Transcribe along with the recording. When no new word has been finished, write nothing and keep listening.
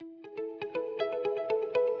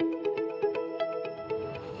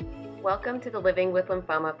Welcome to the Living with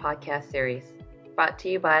Lymphoma podcast series, brought to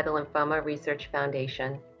you by the Lymphoma Research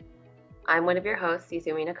Foundation. I'm one of your hosts,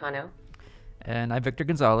 Izumi Nakano. And I'm Victor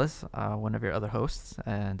Gonzalez, one of your other hosts,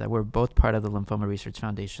 and we're both part of the Lymphoma Research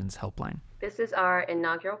Foundation's helpline. This is our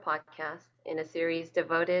inaugural podcast in a series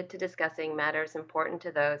devoted to discussing matters important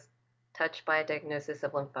to those touched by a diagnosis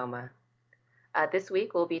of lymphoma. This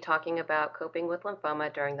week, we'll be talking about coping with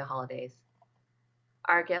lymphoma during the holidays.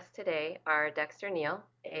 Our guests today are Dexter Neal,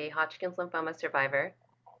 a Hodgkin's lymphoma survivor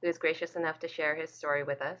who is gracious enough to share his story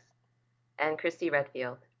with us, and Christy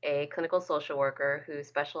Redfield, a clinical social worker who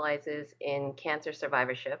specializes in cancer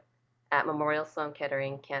survivorship at Memorial Sloan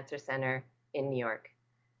Kettering Cancer Center in New York.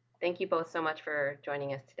 Thank you both so much for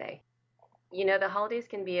joining us today. You know, the holidays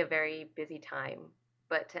can be a very busy time,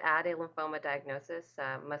 but to add a lymphoma diagnosis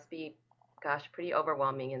must be, pretty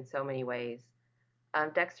overwhelming in so many ways.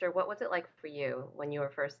 Dexter, what was it like for you when you were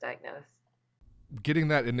first diagnosed? Getting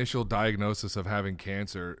that initial diagnosis of having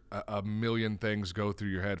cancer, a million things go through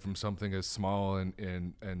your head, from something as small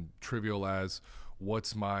and trivial as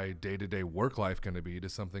what's my day-to-day work life going to be, to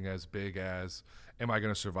something as big as, am I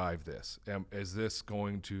going to survive this? Is this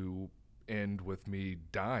going to end with me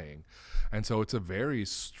dying? And so it's a very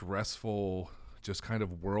stressful, just kind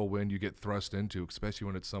of whirlwind you get thrust into, especially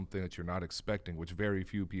when it's something that you're not expecting, which very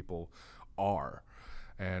few people are.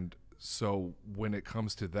 And so when it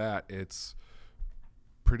comes to that, it's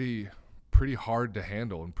pretty hard to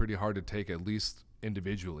handle and pretty hard to take, at least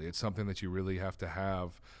individually. It's something that you really have to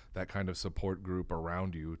have that kind of support group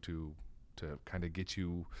around you to kind of get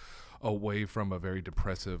you away from a very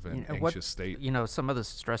depressive and anxious state. Some of the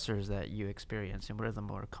stressors that you experience, and what are the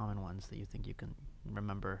more common ones that you think you can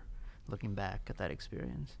remember looking back at that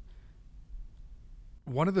experience?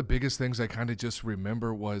 One of the biggest things I kind of just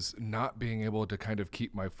remember was not being able to kind of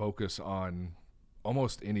keep my focus on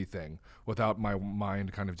almost anything without my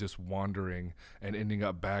mind kind of just wandering and ending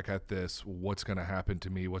up back at this, what's going to happen to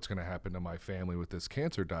me, what's going to happen to my family with this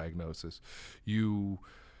cancer diagnosis.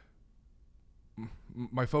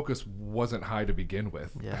 My focus wasn't high to begin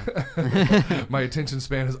with. Yeah. My attention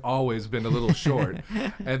span has always been a little short.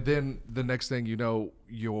 And then the next thing you know,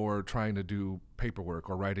 you're trying to do paperwork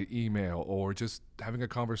or write an email or just having a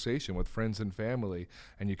conversation with friends and family,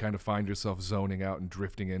 and you kind of find yourself zoning out and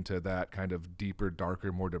drifting into that kind of deeper,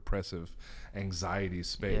 darker, more depressive anxiety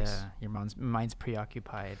space. Yeah, your mind's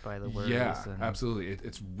preoccupied by the worries. Yeah, absolutely.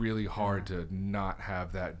 It's really hard to not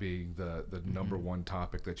have that being the number one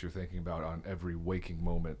topic that you're thinking about on every waking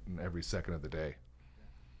moment and every second of the day.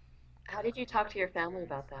 How did you talk to your family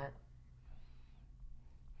about that?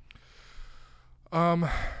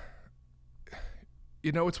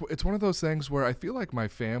 It's one of those things where I feel like my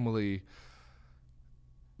family,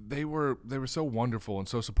 they were so wonderful and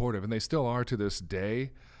so supportive, and they still are to this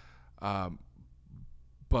day.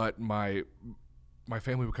 But my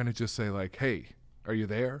family would kind of just say, like, "Hey, are you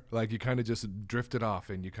there?" Like, you kind of just drifted off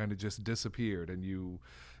and you kind of just disappeared, and you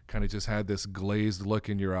kind of just had this glazed look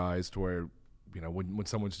in your eyes to where, when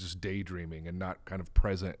someone's just daydreaming and not kind of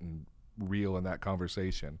present and real in that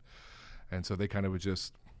conversation. And so they kind of would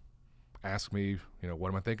just ask me, what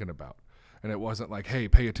am I thinking about? And it wasn't like, hey,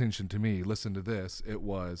 pay attention to me, listen to this. It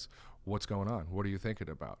was, what's going on? What are you thinking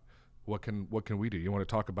about? What can we do? You want to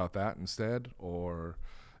talk about that instead? Or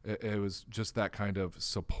it was just that kind of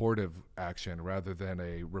supportive action rather than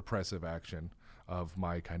a repressive action of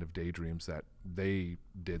my kind of daydreams that they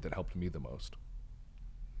did that helped me the most.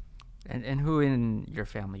 And who in your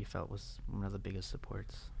family you felt was one of the biggest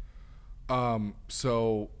supports?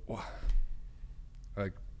 So,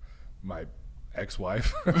 like, my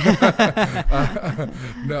ex-wife.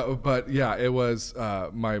 No, but yeah, it was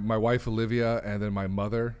my wife Olivia, and then my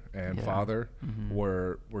mother and father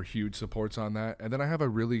were huge supports on that. And then I have a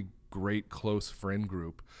really great close friend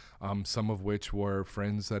group, some of which were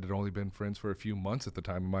friends that had only been friends for a few months at the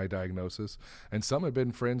time of my diagnosis, and some had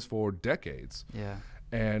been friends for decades. Yeah.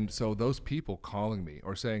 And so those people calling me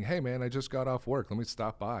or saying, "Hey man, I just got off work. Let me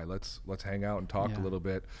stop by. Let's hang out and talk a little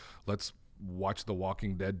bit. Let's watch The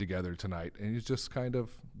Walking Dead together tonight." And it's just kind of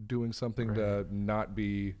doing something to not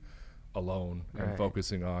be alone and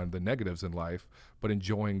focusing on the negatives in life, but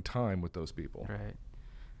enjoying time with those people. Right.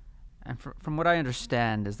 And from what I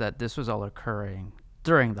understand is that this was all occurring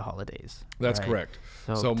during the holidays. That's correct.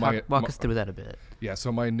 So walk us through that a bit. Yeah,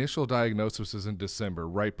 so my initial diagnosis was in December,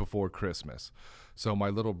 right before Christmas. So my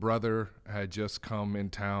little brother had just come in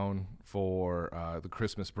town for the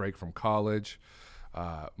Christmas break from college.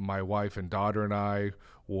 My wife and daughter and I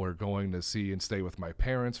were going to see and stay with my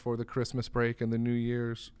parents for the Christmas break and the New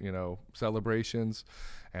Year's, celebrations.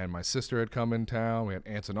 And my sister had come in town. We had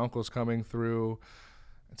aunts and uncles coming through.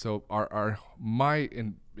 And so my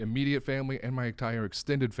immediate family and my entire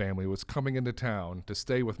extended family was coming into town to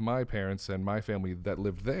stay with my parents and my family that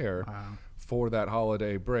lived there for that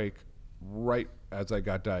holiday break right as I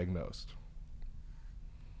got diagnosed.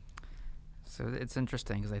 So it's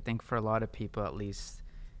interesting because I think for a lot of people, at least,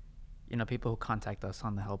 people who contact us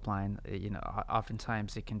on the helpline,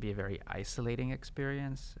 oftentimes it can be a very isolating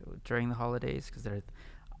experience during the holidays because they're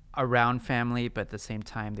around family, but at the same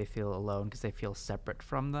time they feel alone because they feel separate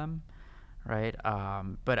from them, right?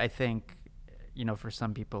 But I think, for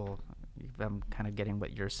some people, I'm kind of getting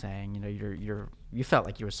what you're saying. You felt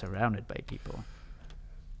like you were surrounded by people.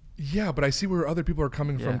 Yeah, but I see where other people are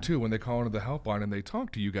coming from too when they call into the helpline and they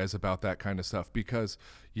talk to you guys about that kind of stuff. Because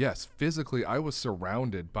yes, physically I was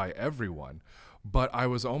surrounded by everyone, but I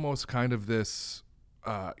was almost kind of this,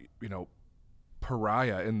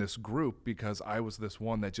 pariah in this group because I was this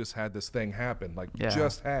one that just had this thing happen,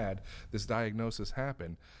 just had this diagnosis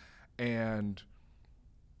happen. And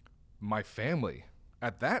my family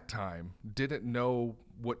at that time didn't know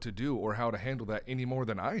what to do or how to handle that any more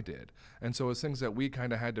than I did. And so it's things that we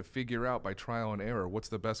kind of had to figure out by trial and error. What's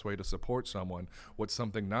the best way to support someone? What's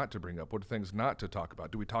something not to bring up? What are things not to talk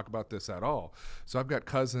about? Do we talk about this at all? So I've got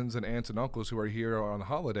cousins and aunts and uncles who are here on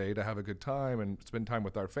holiday to have a good time and spend time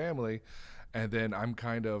with our family. And then I'm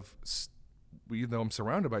kind of, even though I'm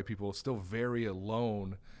surrounded by people, still very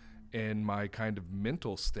alone in my kind of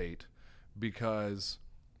mental state because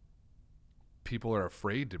people are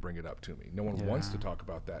afraid to bring it up to me. No one wants to talk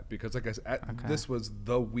about that because, like I said, this was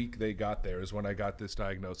the week they got there is when I got this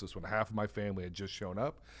diagnosis, when half of my family had just shown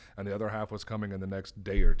up and the other half was coming in the next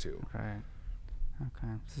day or two. Okay.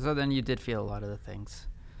 So then you did feel a lot of the things.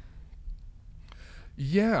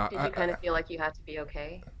 Yeah. Did you kind of feel like you had to be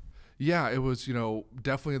okay? Yeah, it was,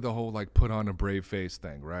 definitely the whole put on a brave face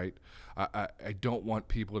thing, right? I don't want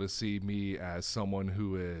people to see me as someone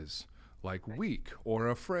who is weak or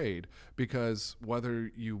afraid, because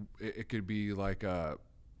whether it could be you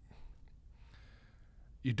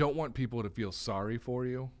don't want people to feel sorry for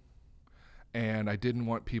you, and I didn't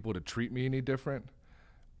want people to treat me any different.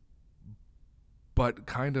 But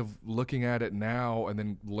kind of looking at it now and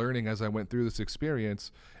then learning as I went through this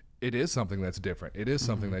experience, it is something that's different. It is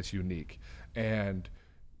something that's unique, and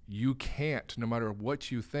you can't, no matter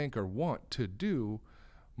what you think or want to do,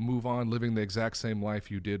 move on living the exact same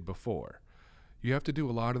life you did before. You have to do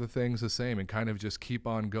a lot of the things the same and kind of just keep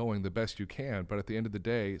on going the best you can. But at the end of the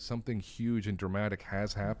day, something huge and dramatic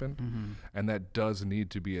has happened, and that does need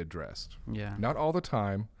to be addressed. Yeah. Not all the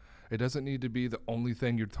time. It doesn't need to be the only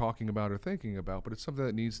thing you're talking about or thinking about, but it's something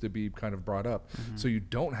that needs to be kind of brought up so you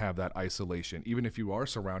don't have that isolation, even if you are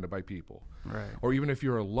surrounded by people. Right. Or even if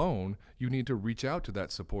you're alone, you need to reach out to that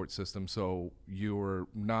support system so you're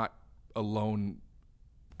not alone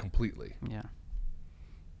completely. Yeah.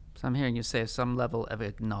 So I'm hearing you say some level of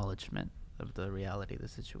acknowledgement of the reality of the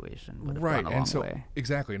situation would have gone a long way.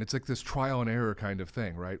 Exactly, and it's like this trial and error kind of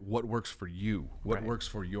thing, right? What works for you? What works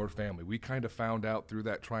for your family? We kind of found out through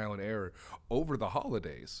that trial and error over the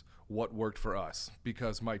holidays what worked for us,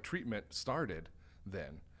 because my treatment started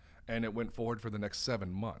then, and it went forward for the next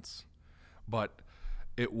 7 months. But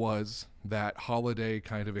it was that holiday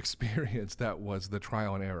kind of experience that was the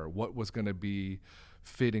trial and error. What was going to be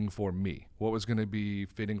fitting for me? What was going to be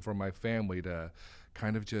fitting for my family to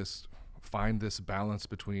kind of just find this balance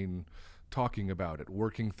between talking about it,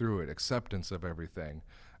 working through it, acceptance of everything.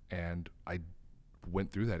 And I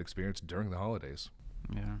went through that experience during the holidays.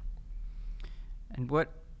 Yeah. And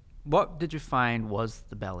what did you find was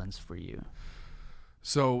the balance for you?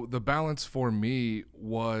 So the balance for me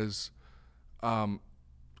was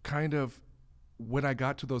kind of when I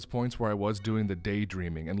got to those points where I was doing the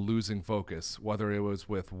daydreaming and losing focus, whether it was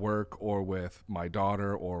with work or with my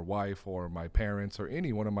daughter or wife or my parents or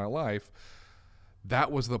anyone in my life,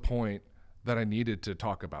 that was the point that I needed to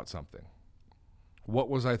talk about something. What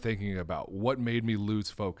was I thinking about? What made me lose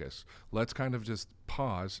focus? Let's kind of just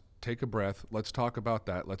pause, take a breath. Let's talk about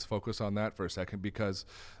that. Let's focus on that for a second, because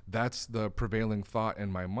that's the prevailing thought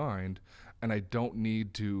in my mind. And I don't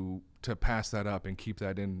need to pass that up and keep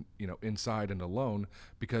that inside and alone,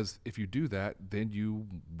 because if you do that, then you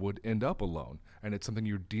would end up alone, and it's something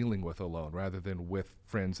you're dealing with alone rather than with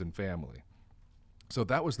friends and family. So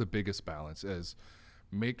that was the biggest balance, is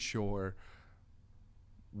make sure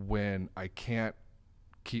when I can't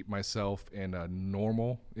keep myself in a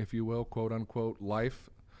normal, if you will, quote unquote, life,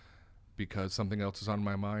 because something else is on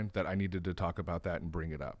my mind, that I needed to talk about that and bring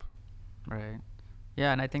it up. Right.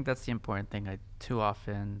 Yeah, and I think that's the important thing. Too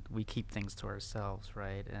often we keep things to ourselves,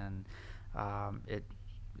 right? And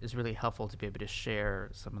is really helpful to be able to share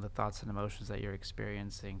some of the thoughts and emotions that you're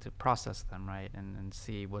experiencing, to process them, right, and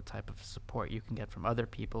see what type of support you can get from other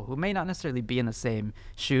people who may not necessarily be in the same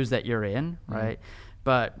shoes that you're in, right?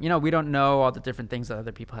 But, you know, we don't know all the different things that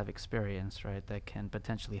other people have experienced, right, that can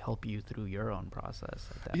potentially help you through your own process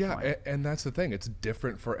at that point. And that's the thing. It's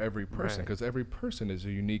different for every person, because every person is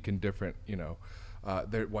a unique and different, you know,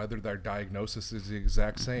 whether their diagnosis is the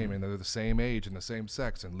exact same and they're the same age and the same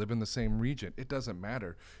sex and live in the same region, it doesn't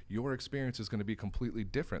matter. Your experience is going to be completely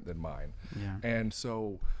different than mine. Yeah. And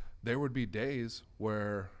so there would be days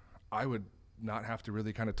where I would not have to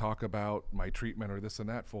really kind of talk about my treatment or this and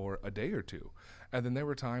that for a day or two. And then there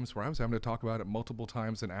were times where I was having to talk about it multiple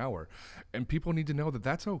times an hour. And people need to know that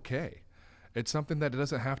that's okay. It's something that it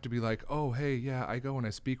doesn't have to be like, oh, hey, yeah, I go and I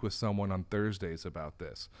speak with someone on Thursdays about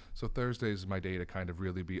this. So Thursdays is my day to kind of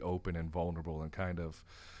really be open and vulnerable and kind of,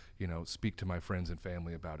 you know, speak to my friends and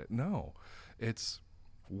family about it. No, it's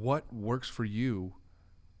what works for you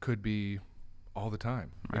could be all the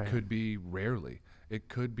time. Right. It could be rarely. It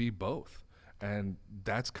could be both. And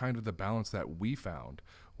that's kind of the balance that we found.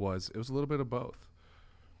 It was a little bit of both.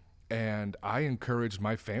 And I encouraged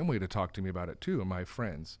my family to talk to me about it too, and my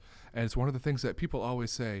friends. And it's one of the things that people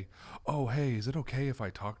always say, oh, hey, is it okay if I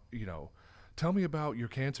talk, you know, tell me about your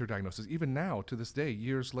cancer diagnosis, even now to this day,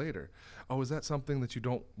 years later. Oh, is that something that you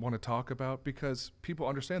don't want to talk about? Because people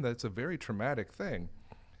understand that it's a very traumatic thing.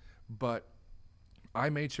 But I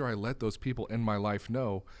made sure I let those people in my life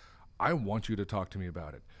know, I want you to talk to me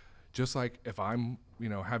about it. Just like if I'm, you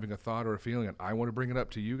know, having a thought or a feeling and I want to bring it up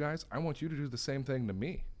to you guys, I want you to do the same thing to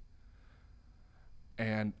me.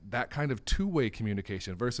 And that kind of two-way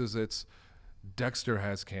communication versus it's Dexter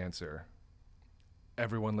has cancer,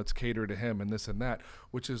 everyone, let's cater to him and this and that,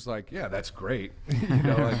 which is like, yeah, that's great. You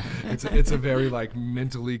know, like it's a very like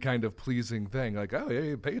mentally kind of pleasing thing. Like, oh,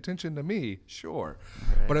 yeah, pay attention to me. Sure.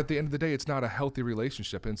 Right. But at the end of the day, it's not a healthy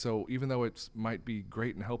relationship. And so even though it might be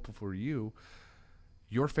great and helpful for you,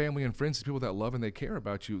 your family and friends, the people that love and they care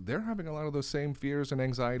about you, they're having a lot of those same fears and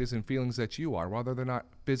anxieties and feelings that you are. While they're not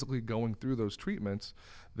physically going through those treatments,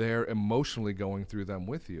 they're emotionally going through them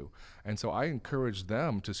with you. And so I encourage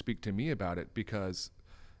them to speak to me about it, because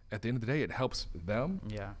at the end of the day, it helps them,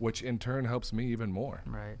 Yeah. which in turn helps me even more.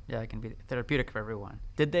 Right. Yeah, it can be therapeutic for everyone.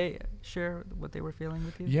 Did they share what they were feeling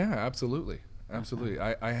with you? Yeah, absolutely. Absolutely.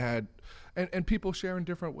 I had, and people share in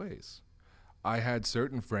different ways. I had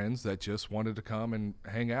certain friends that just wanted to come and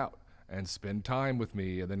hang out and spend time with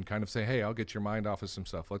me and then kind of say, hey, I'll get your mind off of some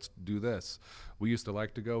stuff. Let's do this. We used to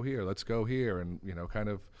like to go here. Let's go here, and, you know, kind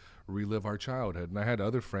of relive our childhood. And I had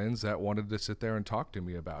other friends that wanted to sit there and talk to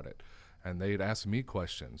me about it. And they'd ask me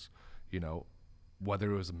questions, you know,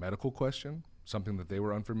 whether it was a medical question, something that they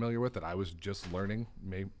were unfamiliar with that I was just learning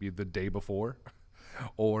maybe the day before,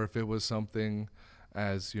 or if it was something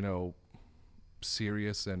as, you know,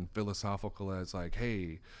 serious and philosophical as like,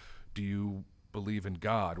 hey, do you believe in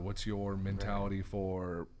God? What's your mentality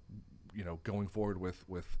for, you know, going forward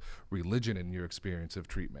with religion in your experience of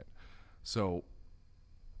treatment? So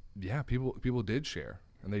yeah, people did share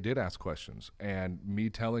and they did ask questions, and me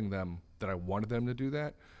telling them that I wanted them to do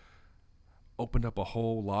that opened up a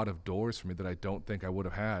whole lot of doors for me that I don't think I would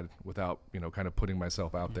have had without, you know, kind of putting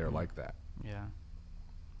myself out there like that. Yeah.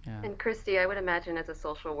 Yeah. And Christy, I would imagine as a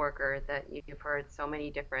social worker that you've heard so many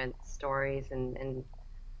different stories, and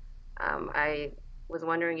I was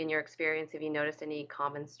wondering, in your experience, have you noticed any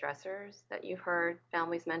common stressors that you've heard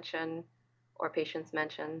families mention or patients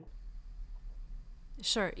mention?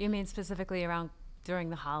 Sure. You mean specifically around during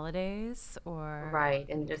the holidays, or? Right,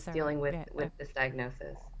 and just Sorry. dealing with, Yeah, with this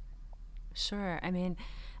diagnosis. Sure. I mean,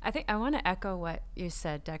 I think I want to echo what you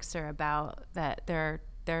said, Dexter, about that there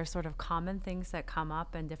are sort of common things that come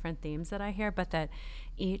up and different themes that I hear, but that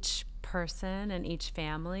each person and each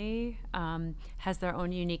family has their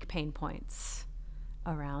own unique pain points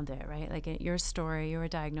around it, right? Like in your story, you were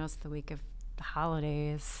diagnosed the week of the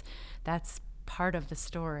holidays. That's part of the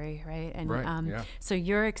story, right? And Right, yeah. so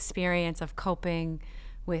your experience of coping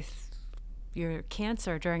with your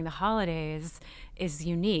cancer during the holidays is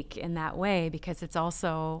unique in that way, because it's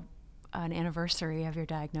also an anniversary of your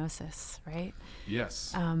diagnosis, right?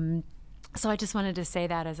 Yes. So I just wanted to say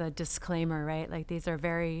that as a disclaimer, right? Like these are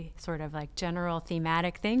very sort of like general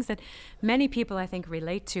thematic things that many people I think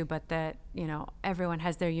relate to, but that, you know, everyone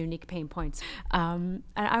has their unique pain points. And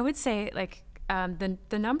I would say like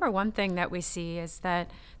the number one thing that we see is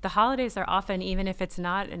that the holidays are often, even if it's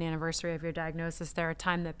not an anniversary of your diagnosis, they're a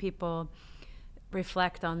time that people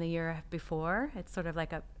reflect on the year before. It's sort of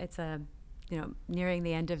like it's a you know, nearing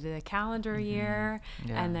the end of the calendar year,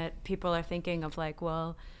 Yeah. and that people are thinking of like,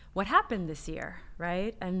 well, what happened this year,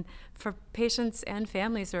 right? And for patients and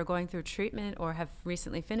families who are going through treatment or have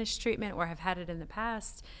recently finished treatment or have had it in the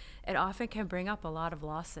past, it often can bring up a lot of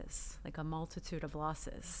losses, like a multitude of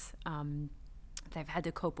losses. They've had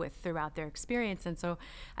to cope with throughout their experience. And so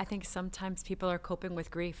I think sometimes people are coping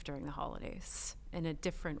with grief during the holidays in a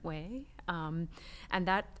different way. And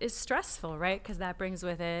that is stressful, right? Because that brings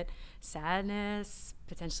with it sadness,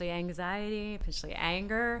 potentially anxiety, potentially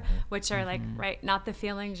anger, which are like, right, not the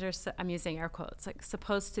feelings I'm using air quotes, like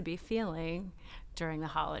supposed to be feeling during the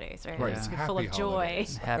holidays, right? Right, It's it's full of happy joy.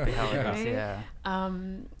 holidays. Happy holidays, Right? yeah.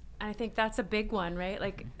 I think that's a big one, right?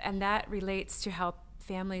 Like, and that relates to how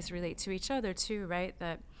families relate to each other too, right?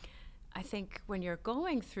 That I think when you're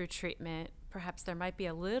going through treatment, perhaps there might be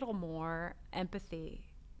a little more empathy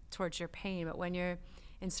towards your pain, but when you're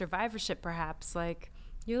in survivorship, perhaps like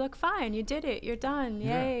you look fine, you did it, you're done,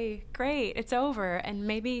 yay, great, it's over. And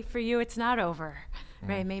maybe for you, it's not over,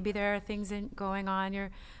 right? Maybe there are things going on,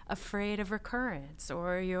 you're afraid of recurrence,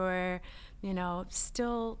 or you're,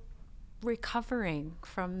 still recovering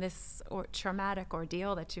from this traumatic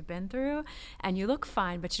ordeal that you've been through, and you look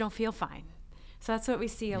fine, but you don't feel fine. So that's what we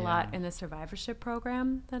see a lot in the survivorship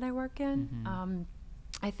program that I work in.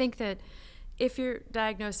 I think that if you're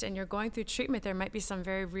diagnosed and you're going through treatment, there might be some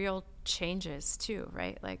very real changes too,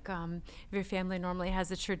 right? Like if your family normally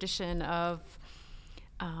has a tradition of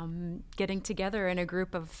getting together in a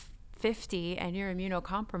group of 50 and you're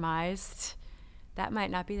immunocompromised, that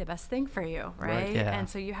might not be the best thing for you, right? Yeah. And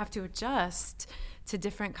so you have to adjust to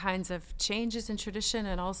different kinds of changes in tradition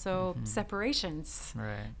and also separations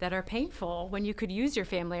that are painful when you could use your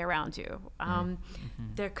family around you.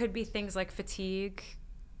 There could be things like fatigue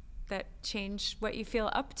that change what you feel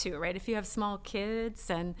up to, right? If you have small kids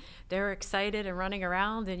and they're excited and running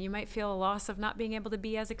around, and you might feel a loss of not being able to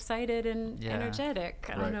be as excited and energetic.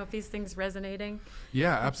 I don't know if these things resonating.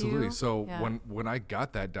 Yeah, absolutely. you. So Yeah. when I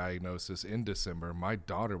got that diagnosis in December, my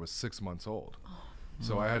daughter was 6 months old.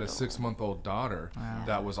 So I had a 6-month-old daughter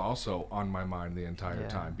that was also on my mind the entire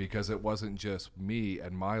time, because it wasn't just me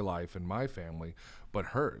and my life and my family, but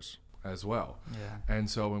hers as well. Yeah. And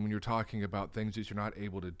so when you're talking about things that you're not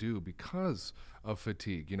able to do because of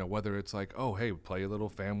fatigue, whether it's like, oh, hey, play a little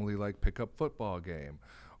family like pickup football game,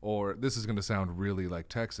 or this is going to sound really like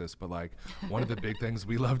Texas, but like one of the big things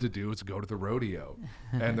we love to do is go to the rodeo.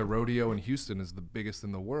 And the rodeo in Houston is the biggest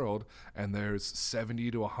in the world, and there's 70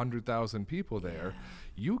 to 100,000 people there.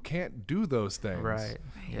 You can't do those things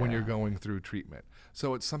when you're going through treatment.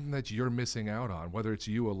 So it's something that you're missing out on, whether it's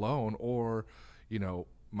you alone or,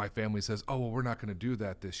 my family says, oh, well, we're not going to do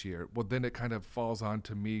that this year. Well, then it kind of falls on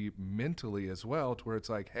to me mentally as well, to where it's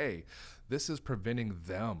like, hey, this is preventing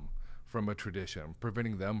them from a tradition,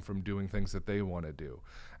 preventing them from doing things that they want to do.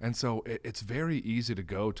 And so it's very easy to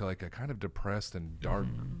go to like a kind of depressed and dark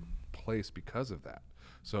place because of that.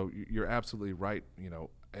 So you're absolutely right.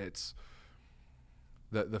 It's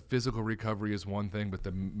the physical recovery is one thing, but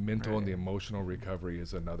the mental and the emotional recovery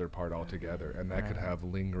is another part altogether. And that could have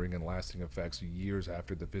lingering and lasting effects years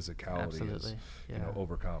after the physicality is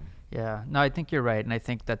overcome. Yeah, no, I think you're right. And I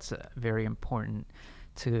think that's very important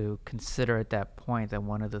to consider at that point, that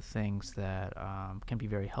one of the things that can be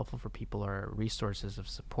very helpful for people are resources of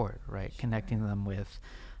support, right? Connecting them with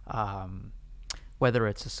whether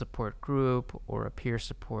it's a support group or a peer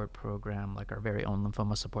support program, like our very own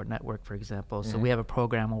Lymphoma Support Network, for example. So we have a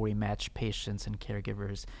program where we match patients and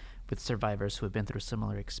caregivers with survivors who have been through a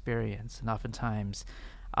similar experience. And oftentimes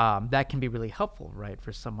that can be really helpful, right,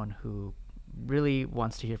 for someone who really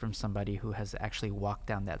wants to hear from somebody who has actually walked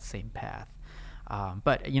down that same path.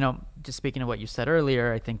 But, just speaking of what you said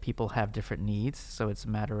earlier, I think people have different needs. So it's a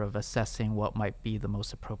matter of assessing what might be the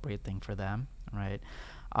most appropriate thing for them, right?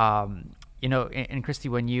 And Christy,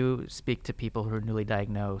 when you speak to people who are newly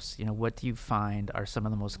diagnosed, what do you find are some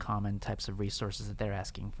of the most common types of resources that they're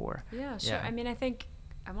asking for? Yeah, sure. I mean, I think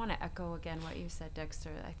I want to echo again what you said, Dexter.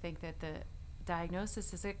 I think that the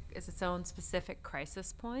diagnosis is its own specific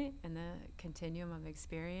crisis point in the continuum of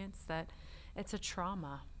experience, that it's a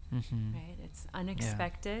trauma, right? It's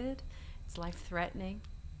unexpected, it's life-threatening,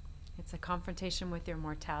 it's a confrontation with your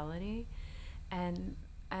mortality. And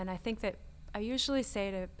I think that I usually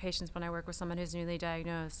say to patients when I work with someone who's newly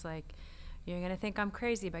diagnosed, like, you're going to think I'm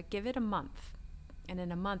crazy, but give it a month. And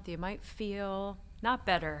in a month, you might feel not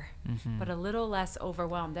better, but a little less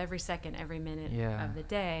overwhelmed every second, every minute of the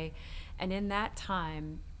day. And in that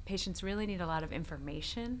time, patients really need a lot of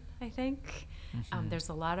information, I think. There's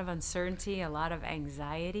a lot of uncertainty, a lot of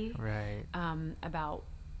anxiety about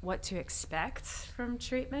what to expect from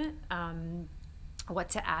treatment, what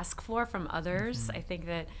to ask for from others. I think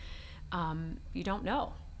that you don't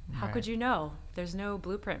know. How could you know? There's no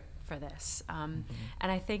blueprint for this. And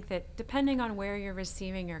I think that depending on where you're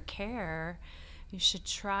receiving your care, you should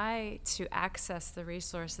try to access the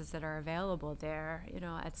resources that are available there.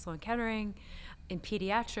 At Sloan Kettering, in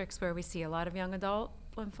pediatrics, where we see a lot of young adult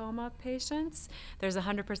lymphoma patients, there's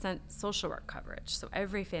 100% social work coverage. So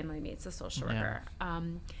every family meets a social worker.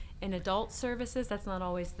 In adult services, that's not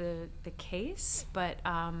always the case, but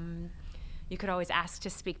you could always ask to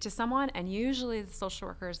speak to someone, and usually the social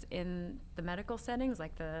workers in the medical settings,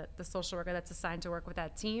 like the social worker that's assigned to work with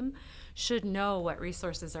that team, should know what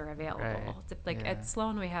resources are available. Right. At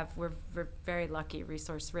Sloan, we're very lucky,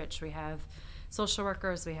 resource rich. We have social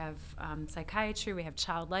workers, we have psychiatry, we have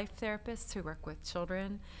child life therapists who work with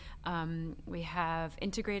children. We have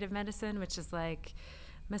integrative medicine, which is like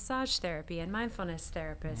massage therapy and mindfulness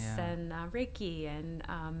therapists and Reiki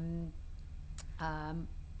and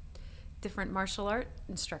different martial art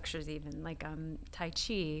instructors, even like Tai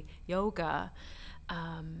Chi, yoga.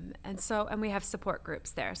 And we have support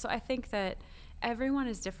groups there. So I think that everyone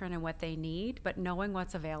is different in what they need, but knowing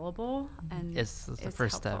what's available and is the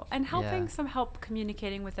first helpful. step. And helping some help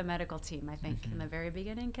communicating with the medical team, I think, in the very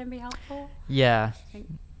beginning can be helpful. Yeah.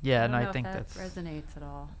 I think that resonates at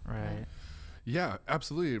all. Right. Yeah,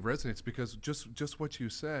 absolutely. It resonates because just what you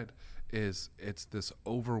said is it's this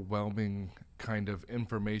overwhelming kind of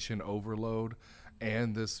information overload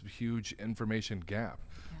and this huge information gap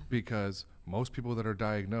because most people that are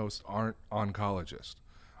diagnosed aren't oncologists,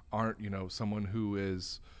 aren't, someone who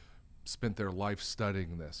is spent their life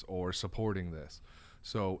studying this or supporting this.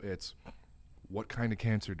 So it's, what kind of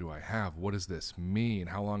cancer do I have? What does this mean?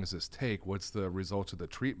 How long does this take? What's the results of the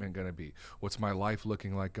treatment going to be? What's my life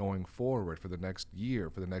looking like going forward for the next year,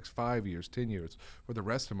 for the next 5 years, 10 years, for the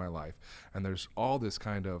rest of my life? And there's all this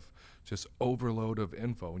kind of just overload of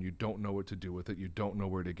info, and you don't know what to do with it. You don't know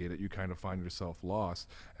where to get it. You kind of find yourself lost.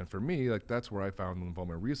 And for me, that's where I found the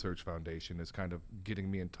Lymphoma Research Foundation, is kind of getting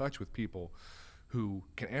me in touch with people who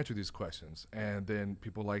can answer these questions, and then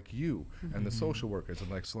people like you and the social workers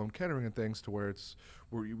and like Sloan Kettering and things, to where it's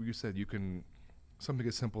where you said you can, something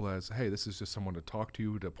as simple as, hey, this is just someone to talk to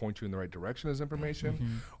you, to point you in the right direction as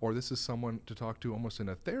information, or this is someone to talk to almost in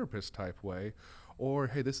a therapist type way, or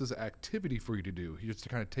hey, this is an activity for you to do, just to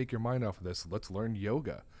kind of take your mind off of this. Let's learn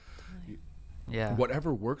yoga.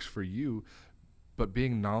 Whatever works for you, but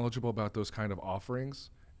being knowledgeable about those kind of offerings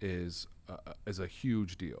is a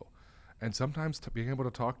huge deal. And sometimes being able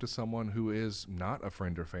to talk to someone who is not a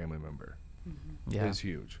friend or family member is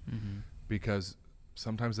huge, because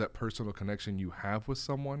sometimes that personal connection you have with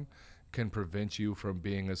someone can prevent you from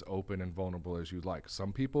being as open and vulnerable as you'd like.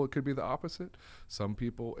 Some people, it could be the opposite. Some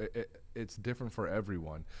people, it's different for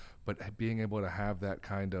everyone. But being able to have that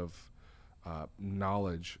kind of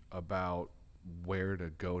knowledge about where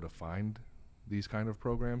to go to find these kind of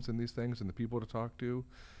programs and these things and the people to talk to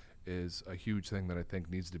is a huge thing that I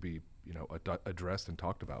think needs to be, addressed and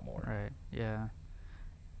talked about more. Right. Yeah.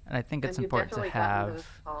 And I think it's important to have those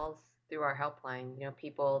calls through our helpline.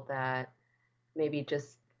 People that maybe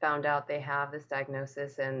just found out they have this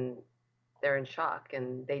diagnosis and they're in shock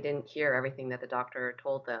and they didn't hear everything that the doctor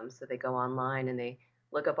told them. So they go online and they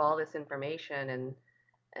look up all this information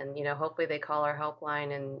and hopefully they call our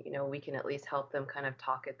helpline and, we can at least help them kind of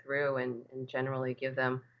talk it through and generally give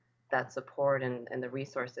them that support and the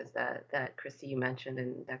resources that Christy you mentioned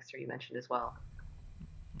and Dexter you mentioned as well.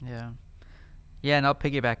 Yeah, and I'll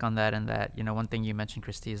piggyback on that, and that, one thing you mentioned,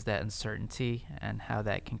 Christy, is that uncertainty and how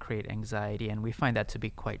that can create anxiety, and we find that to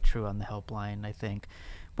be quite true on the helpline. I think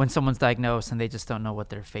when someone's diagnosed and they just don't know what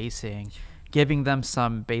they're facing, giving them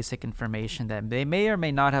some basic information that they may or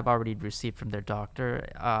may not have already received from their doctor,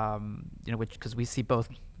 which, because we see both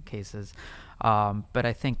cases. But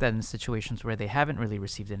I think that in situations where they haven't really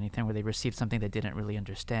received anything, where they received something they didn't really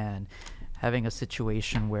understand, having a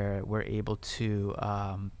situation where we're able to,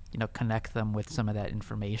 connect them with some of that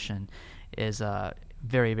information is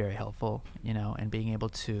very, very helpful, and being able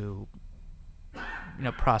to,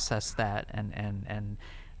 process that and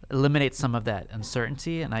eliminate some of that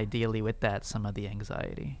uncertainty, and ideally with that, some of the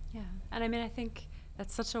anxiety. Yeah. And I think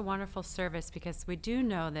that's such a wonderful service, because we do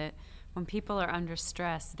know that when people are under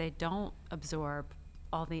stress, they don't absorb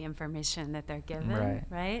all the information that they're given,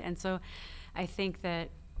 right? And so I think that,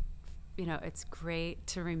 it's great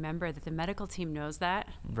to remember that the medical team knows that,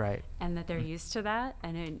 right, and that they're used to that,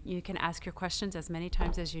 and you can ask your questions as many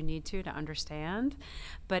times as you need to understand.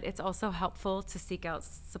 But it's also helpful to seek out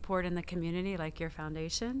support in the community, like your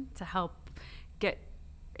foundation, to help get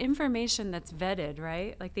information that's vetted,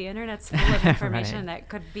 right? Like the internet's full of information that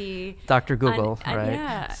could be Dr. Google, right?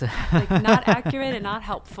 Yeah, like not accurate and not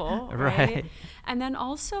helpful, right? Right. And then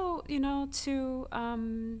also, to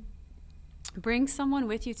bring someone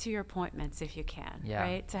with you to your appointments if you can, Yeah.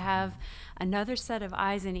 right? To have another set of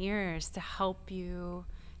eyes and ears to help you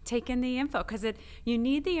take in the info, because you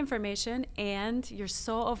need the information and you're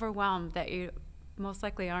so overwhelmed that you most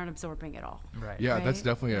likely aren't absorbing it all. Right. Yeah, that's Right?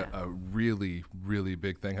 definitely Yeah. a really, really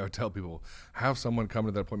big thing. I would tell people, have someone come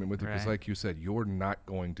to that appointment with you, because Right. like you said, you're not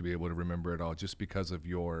going to be able to remember it all just because of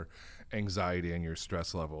your anxiety and your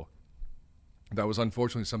stress level. That was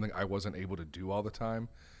unfortunately something I wasn't able to do all the time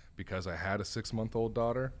because I had a 6-month-old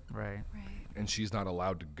daughter, Right. Right. and she's not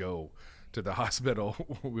allowed to go to the hospital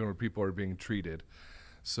when people are being treated.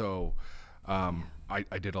 So I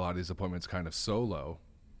did a lot of these appointments kind of solo,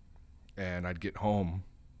 and I'd get home.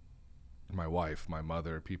 My wife, my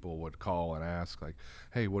mother, people would call and ask, like,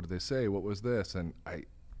 hey, what did they say? What was this? And I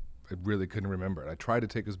really couldn't remember it. I tried to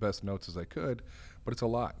take as best notes as I could, but it's a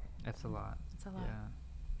lot. That's a lot. It's a lot.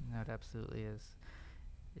 Yeah. No, it absolutely is.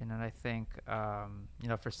 And I think,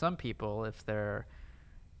 for some people, if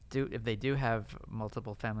they do have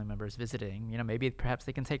multiple family members visiting, maybe perhaps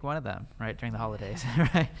they can take one of them, right, during the holidays,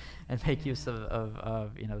 right, and make use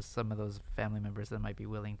of some of those family members that might be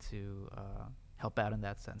willing to help out in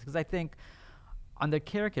that sense. Because I think on the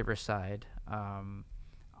caregiver side,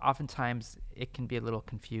 oftentimes it can be a little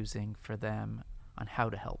confusing for them on how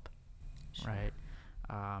to help, right?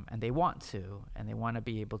 And they want to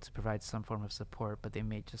be able to provide some form of support, but they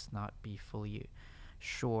may just not be fully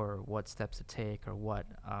sure what steps to take or what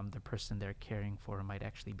the person they're caring for might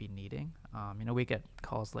actually be needing. We get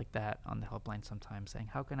calls like that on the helpline sometimes saying,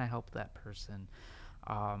 how can I help that person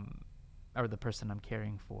or the person I'm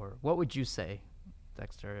caring for? What would you say,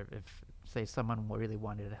 Dexter, if say someone really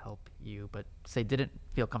wanted to help you, but say didn't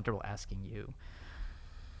feel comfortable asking you?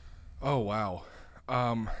 Oh, wow.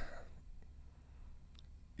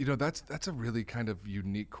 That's a really kind of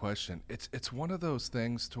unique question. It's one of those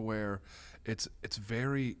things to where it's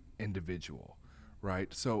very individual,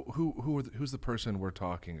 right? So who's the person we're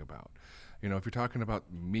talking about? If you're talking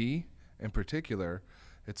about me in particular,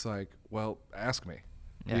 it's like, well, ask me.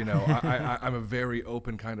 Yeah. I'm a very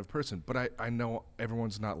open kind of person, but I know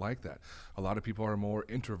everyone's not like that. A lot of people are more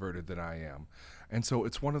introverted than I am. And so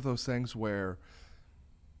it's one of those things where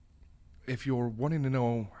if you're wanting to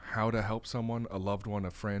know how to help someone, a loved one,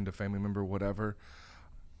 a friend, a family member, whatever,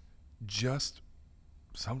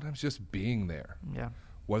 sometimes just being there. Yeah.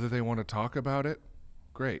 Whether they want to talk about it,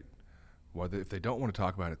 great. If they don't want to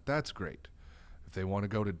talk about it, that's great. If they want to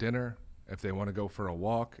go to dinner, if they want to go for a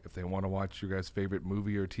walk, if they want to watch your guys' favorite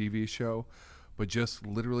movie or TV show, but just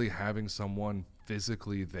literally having someone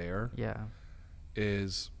physically there Yeah.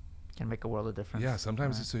 is Can make a world of difference. yeah,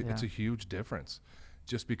 sometimes right? it's a huge difference,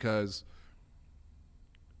 just because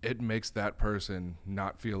it makes that person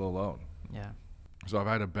not feel alone. Yeah. So I've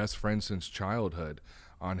had a best friend since childhood.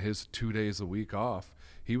 On his 2 days a week off,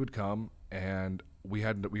 he would come, and we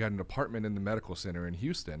had an apartment in the medical center in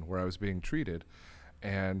Houston where I was being treated,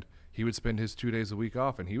 and he would spend his 2 days a week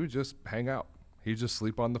off, and he would just hang out. He'd just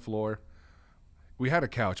sleep on the floor. We had a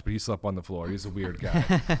couch, but he slept on the floor. He's a weird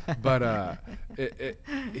guy. But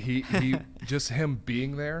he just him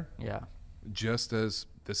being there, Yeah. just as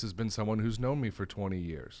this has been someone who's known me for 20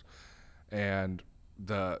 years. And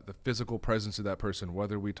the physical presence of that person,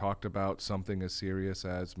 whether we talked about something as serious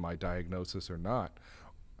as my diagnosis or not,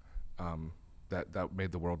 that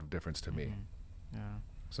made the world of difference to me. Yeah.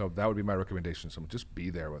 So that would be my recommendation. Someone just be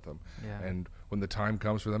there with them. Yeah. And when the time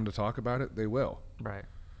comes for them to talk about it, they will. Right.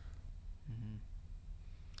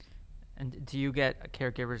 And do you get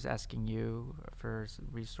caregivers asking you for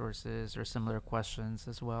resources or similar questions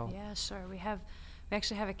as well? Yeah, sure. We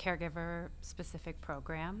actually have a caregiver specific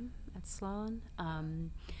program at Sloan.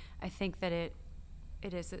 I think that it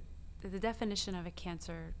is the definition of a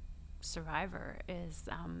cancer survivor is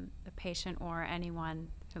the patient or anyone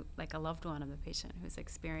who, like a loved one of the patient who's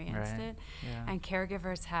experienced Right. it. Yeah. And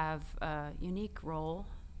caregivers have a unique role.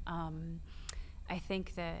 I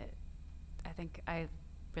think I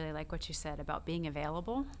really like what you said about being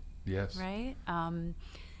available. Yes. Right?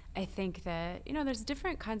 I think that, there's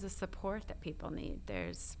different kinds of support that people need.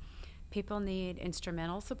 People need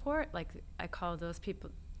instrumental support, like I call those people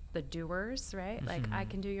the doers, right? Like, I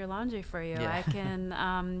can do your laundry for you. Yeah. I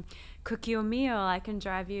can cook you a meal. I can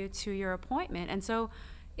drive you to your appointment. And so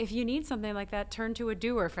if you need something like that, turn to a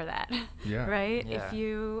doer for that, Yeah. right? Yeah. If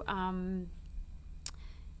you,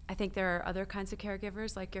 I think there are other kinds of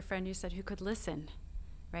caregivers, like your friend you said, who could listen.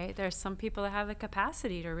 Right? There's some people that have the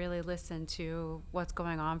capacity to really listen to what's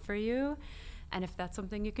going on for you. And if that's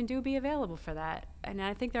something you can do, be available for that. And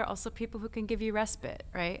I think there are also people who can give you respite,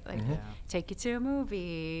 right? Like Yeah. take you to a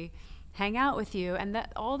movie, hang out with you, and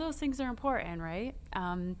that all those things are important, right?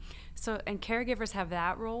 And caregivers have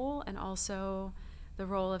that role, and also the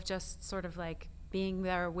role of just sort of like being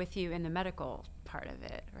there with you in the medical part of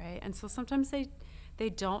it, right? And so sometimes they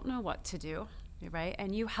don't know what to do, right?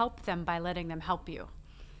 And you help them by letting them help you.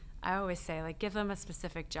 I always say, like, give them a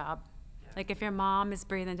specific job. Like, if your mom is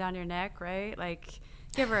breathing down your neck, right? Like,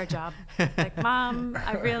 give her a job. Like, Mom,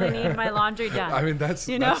 I really need my laundry done. I mean, that's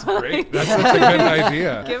you know? great. That's such a good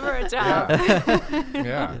idea. Give her a job.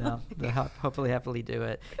 Yeah. You know, they'll hopefully happily do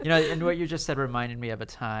it. You know, and what you just said reminded me of a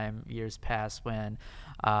time years past when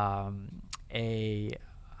a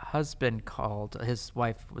husband called. His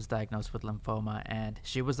wife was diagnosed with lymphoma, and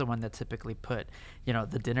she was the one that typically put, you know,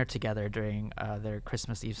 the dinner together during their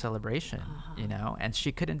Christmas Eve celebration. You know, and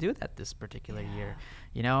she couldn't do that this particular year.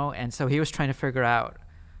 You know, and so he was trying to figure out,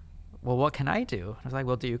 well, what can I do? I was like,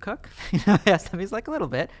 well, do you cook? You know, I asked him. He's like, a little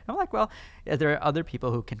bit. I'm like, well, there are other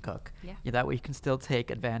people who can cook. Yeah. That way you can still take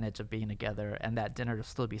advantage of being together, and that dinner will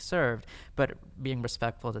still be served, but being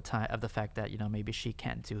respectful of the fact that, you know, maybe she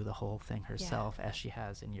can't do the whole thing herself as she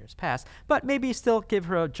has in years past, but maybe still give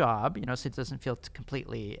her a job, you know, so it doesn't feel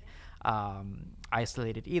completely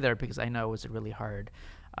isolated either, because I know it was a really hard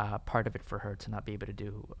part of it for her to not be able to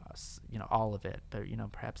do, you know, all of it, but, you know,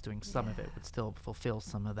 perhaps doing some of it would still fulfill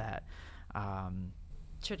some of that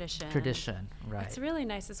tradition, right? It's really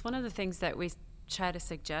nice. It's one of the things that we try to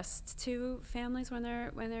suggest to families when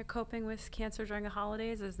they're coping with cancer during the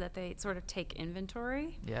holidays, is that they sort of take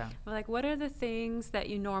inventory. Yeah. Like, what are the things that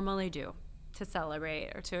you normally do to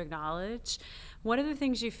celebrate or to acknowledge? What are the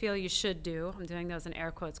things you feel you should do? I'm doing those in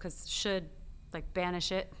air quotes, because should, like,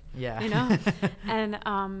 banish it. Yeah. You know?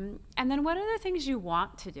 And then what are the things you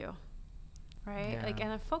want to do? Right? Yeah. Like,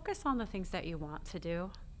 and focus on the things that you want to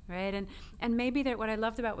do. Right? And maybe what I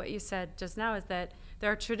loved about what you said just now is that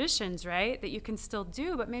there are traditions, right, that you can still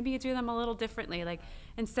do, but maybe you do them a little differently. Like,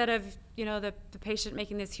 instead of, you know, the patient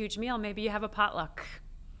making this huge meal, maybe you have a potluck.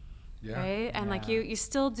 Yeah. Right? And like, you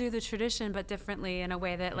still do the tradition, but differently, in a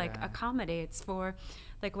way that like accommodates for,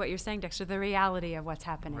 like what you're saying, Dexter, the reality of what's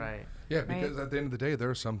happening. Right. Yeah, because at the end of the day, there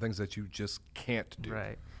are some things that you just can't do.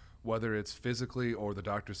 Right. Whether it's physically, or the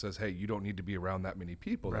doctor says, hey, you don't need to be around that many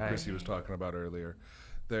people that Chrissy was talking about earlier.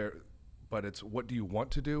 But it's, what do you want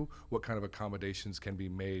to do? What kind of accommodations can be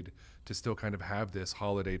made to still kind of have this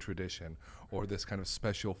holiday tradition, or this kind of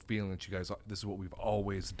special feeling that you guys, this is what we've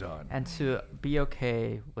always done. And to be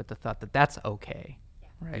okay with the thought that that's okay,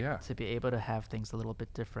 right? Yeah. To be able to have things a little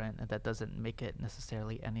bit different, and that doesn't make it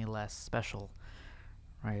necessarily any less special,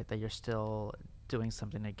 right? That you're still doing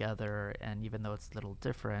something together, and even though it's a little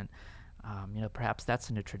different, you know, perhaps that's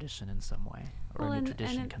a new tradition in some way, or a new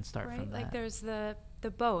tradition can start from that. Like, there's the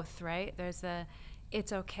both, right? There's the,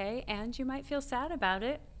 it's okay, and you might feel sad about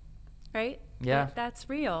it, right? Yeah. That's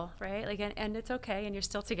real, right? Like, and it's okay, and you're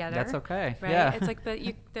still together. That's okay. Right? Yeah. It's like,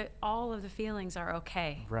 but all of the feelings are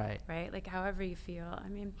okay. Right. Right? Like, however you feel. I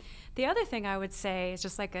mean, the other thing I would say is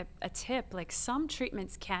just like a tip, like, some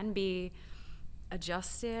treatments can be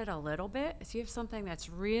adjusted a little bit if you have something that's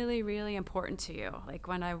really, really important to you. Like,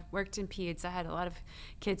 when I worked in peds, I had a lot of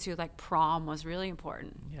kids who, like, prom was really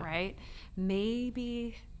important, right?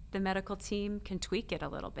 Maybe the medical team can tweak it a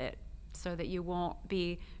little bit so that you won't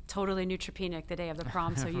be totally neutropenic the day of the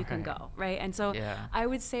prom, so you can go, right? And so I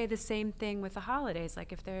would say the same thing with the holidays.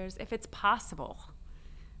 Like, if it's possible,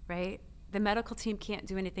 right? The medical team can't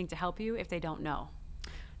do anything to help you if they don't know.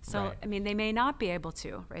 So, I mean, they may not be able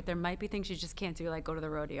to, right? There might be things you just can't do, like go to the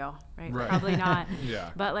rodeo, right? Probably not.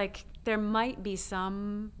 But, like, there might be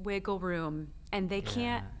some wiggle room, and they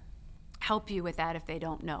can't help you with that if they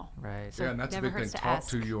don't know. Right. So and that's a big thing. Talk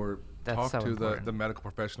to the medical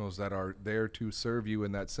professionals that are there to serve you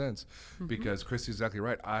in that sense, because Christy's exactly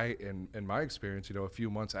right. In my experience, you know, a few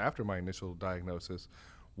months after my initial diagnosis,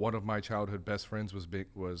 one of my childhood best friends was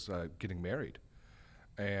getting married.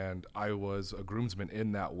 And I was a groomsman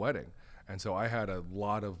in that wedding. And so I had a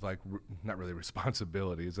lot of, like, not really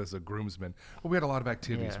responsibilities as a groomsman, but we had a lot of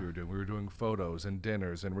activities we were doing. We were doing photos and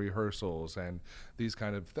dinners and rehearsals and these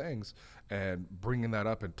kind of things. And bringing that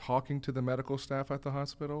up and talking to the medical staff at the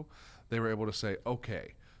hospital, they were able to say,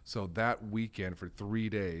 okay, so that weekend for 3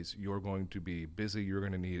 days, you're going to be busy, you're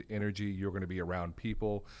going to need energy, you're going to be around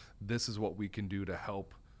people. This is what we can do to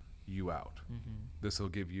help you out. This will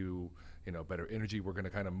give you, you know, better energy. We're going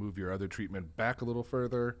to kind of move your other treatment back a little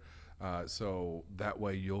further, so that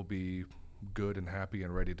way you'll be good and happy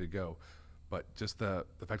and ready to go. But just the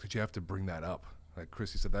fact that you have to bring that up, like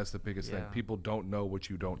Chrissy said, that's the biggest thing. People don't know what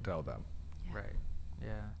you don't tell them. Right.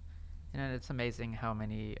 Yeah. And it's amazing how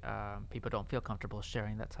many people don't feel comfortable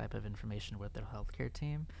sharing that type of information with their healthcare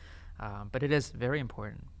team. But it is very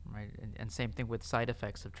important, right? And same thing with side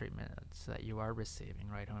effects of treatments that you are receiving,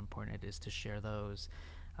 right? How important it is to share those,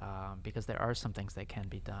 because there are some things that can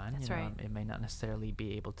be done. That's right. It may not necessarily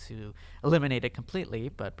be able to eliminate it completely,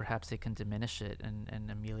 but perhaps it can diminish it and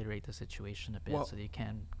ameliorate the situation a bit, so that you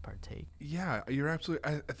can partake. Yeah, you're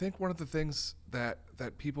absolutely. I think one of the things that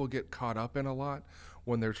people get caught up in a lot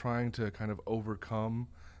when they're trying to kind of overcome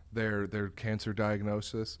their cancer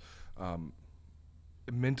diagnosis,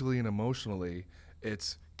 mentally and emotionally,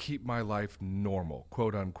 it's keep my life normal,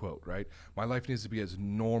 quote unquote, right? My life needs to be as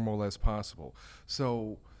normal as possible.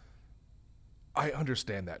 So I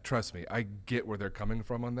understand that. Trust me, I get where they're coming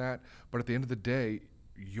from on that. But at the end of the day,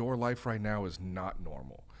 your life right now is not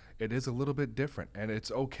normal. It is a little bit different, and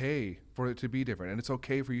it's okay for it to be different, and it's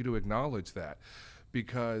okay for you to acknowledge that,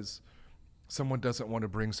 because someone doesn't want to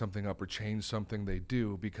bring something up or change something they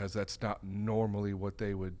do because that's not normally what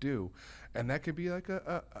they would do. And that could be like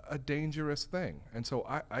a dangerous thing. And so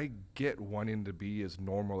I get wanting to be as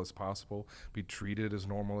normal as possible, be treated as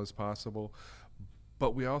normal as possible,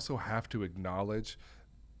 but we also have to acknowledge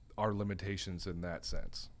our limitations in that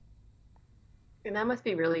sense. And that must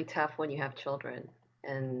be really tough when you have children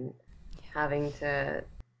and having to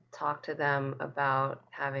talk to them about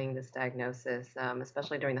having this diagnosis,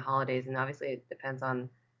 especially during the holidays. And obviously, it depends on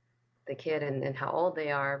the kid and how old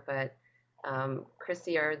they are. But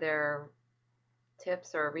Christy, are there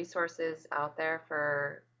tips or resources out there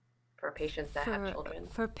for patients that have children?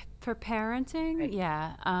 For parenting, Right.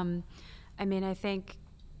 yeah. I mean, I think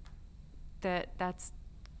that's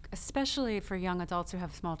especially for young adults who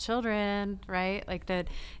have small children, right? Like that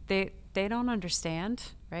they don't understand,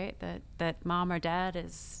 right? That mom or dad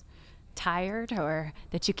is tired, or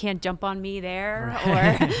that you can't jump on me there,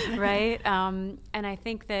 or right. And I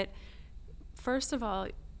think that first of all,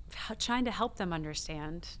 trying to help them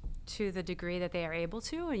understand to the degree that they are able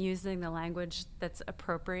to, and using the language that's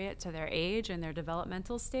appropriate to their age and their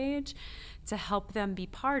developmental stage to help them be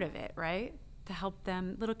part of it, right? To help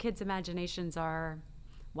them. Little kids' imaginations are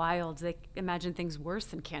wild. They imagine things worse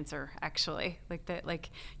than cancer, actually. Like that,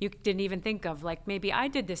 like you didn't even think of, like maybe I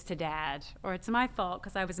did this to dad, or it's my fault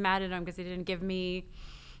because I was mad at him because he didn't give me,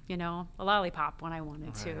 a lollipop when I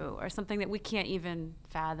wanted to, or something that we can't even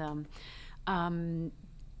fathom.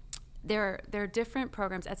 There are different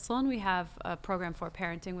programs. At Sloan, we have a program for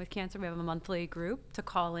parenting with cancer. We have a monthly group to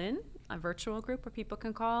call in, a virtual group where people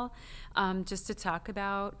can call, just to talk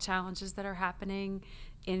about challenges that are happening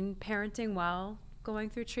in parenting while going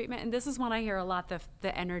through treatment. And this is when I hear a lot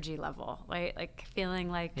the energy level, right? Like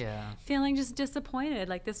feeling just disappointed.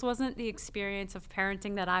 Like this wasn't the experience of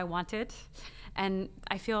parenting that I wanted. And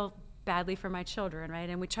I feel badly for my children, right?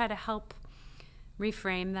 And we try to help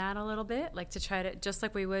reframe that a little bit, like to try to, just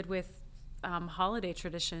like we would with holiday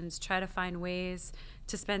traditions, try to find ways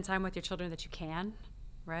to spend time with your children that you can,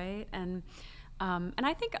 right? And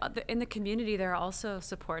I think in the community there are also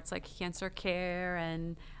supports like Cancer Care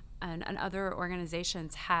and other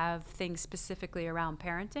organizations have things specifically around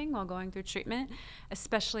parenting while going through treatment,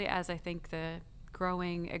 especially as I think the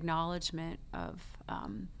growing acknowledgement of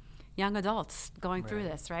young adults going through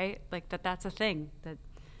this, right? Like that's a thing that.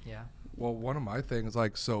 Yeah. Well, one of my things,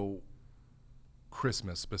 like, so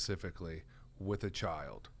Christmas specifically with a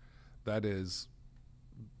child, that is,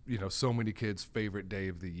 so many kids' favorite day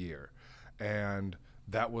of the year. And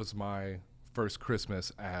that was my first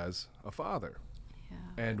Christmas as a father. Yeah.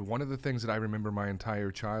 And one of the things that I remember my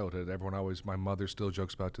entire childhood, my mother still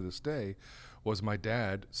jokes about to this day, was my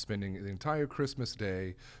dad spending the entire Christmas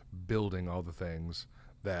day building all the things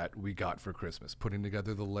that we got for Christmas, putting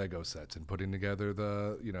together the Lego sets and putting together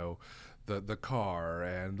the car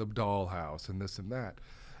and the dollhouse and this and that.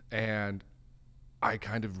 And I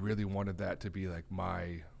kind of really wanted that to be like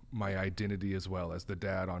my identity as well, as the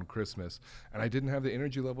dad on Christmas. And I didn't have the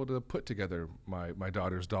energy level to put together my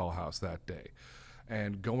daughter's dollhouse that day.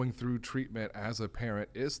 And going through treatment as a parent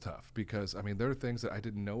is tough because, there are things that I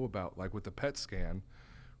didn't know about, like with the PET scan,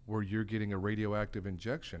 where you're getting a radioactive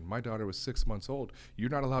injection. My daughter was 6 months old. You're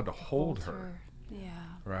not allowed to hold her. Yeah.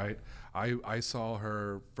 Right? I saw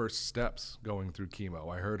her first steps going through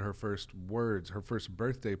chemo. I heard her first words, her first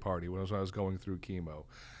birthday party when I was going through chemo.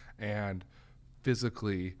 And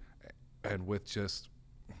physically, and with just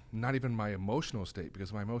not even my emotional state,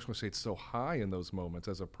 because my emotional state's so high in those moments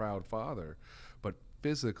as a proud father, but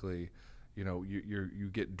physically, you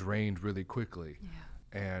get drained really quickly.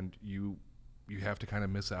 Yeah. And you have to kind of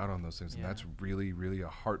miss out on those things. And that's really, really a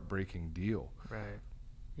heartbreaking deal. Right.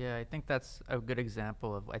 Yeah, I think that's a good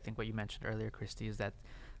example of, I think what you mentioned earlier, Christy, is that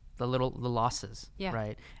the losses,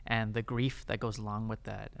 right? And the grief that goes along with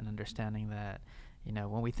that, and understanding that, you know,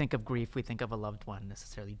 when we think of grief, we think of a loved one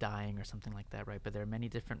necessarily dying or something like that, right? But there are many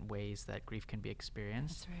different ways that grief can be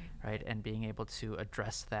experienced, That's right? And being able to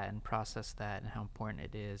address that and process that and how important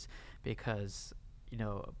it is, because, you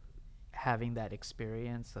know, having that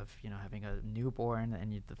experience of, you know, having a newborn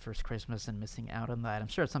and the first Christmas and missing out on that, I'm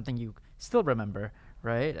sure it's something you still remember,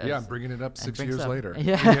 right? Yeah, I'm bringing it up 6 brings years up- later.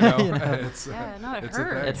 Yeah, You know, you know. it's, Yeah, no, it it's a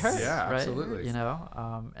hurts. thing. It hurts, Yeah, right? absolutely. You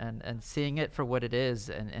know, and seeing it for what it is,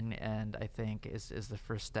 and I think is the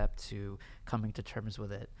first step to coming to terms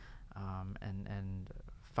with it, and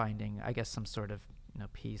finding, I guess, some sort of, you know,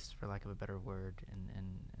 peace, for lack of a better word, and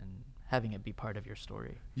having it be part of your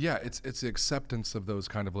story. Yeah, it's the acceptance of those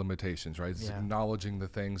kind of limitations, right? It's Yeah. acknowledging the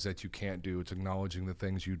things that you can't do. It's acknowledging the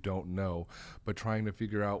things you don't know, but trying to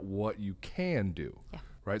figure out what you can do, Yeah.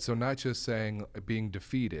 right? So not just saying being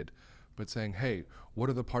defeated, but saying, hey, what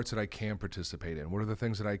are the parts that I can participate in? What are the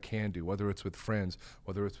things that I can do, whether it's with friends,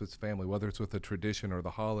 whether it's with family, whether it's with a tradition or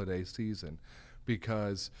the holiday season?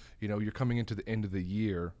 Because, you know, you're coming into the end of the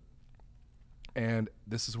year, and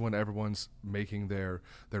this is when everyone's making their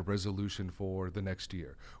resolution for the next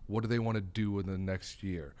year. What do they want to do in the next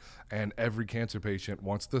year? And every cancer patient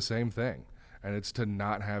wants the same thing, and it's to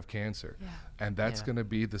not have cancer. Yeah. And that's Yeah. going to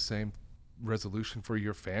be the same resolution for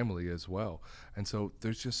your family as well. And so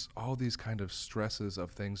there's just all these kind of stresses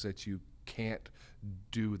of things that you can't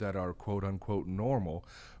do that are quote unquote normal,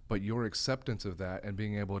 but your acceptance of that and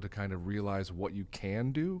being able to kind of realize what you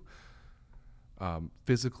can do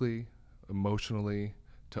physically, emotionally,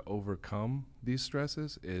 to overcome these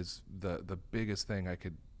stresses is the biggest thing I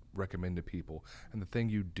could recommend to people. And the thing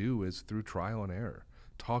you do is through trial and error,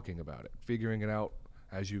 talking about it, figuring it out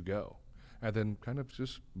as you go, and then kind of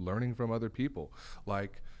just learning from other people,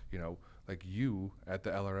 like, you know, like you at the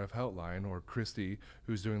LRF Helpline, or Christy,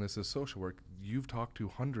 who's doing this as social work. You've talked to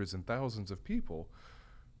hundreds and thousands of people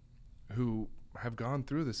who have gone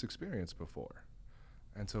through this experience before.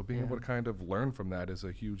 And so being able to kind of learn from that is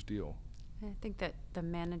a huge deal. I think that the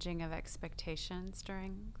managing of expectations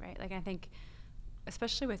during, right? Like, I think,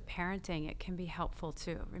 especially with parenting, it can be helpful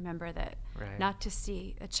to remember that Right. not to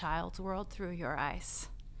see a child's world through your eyes.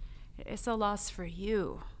 It's a loss for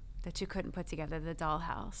you that you couldn't put together the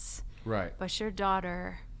dollhouse. Right, But your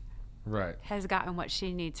daughter right. has gotten what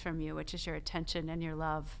she needs from you, which is your attention and your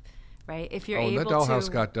love, right? If you're Oh, and able that dollhouse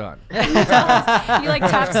to, got done. you like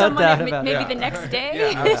talk someone doubt and about maybe it. the next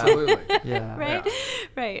day, Yeah, absolutely. Yeah. right?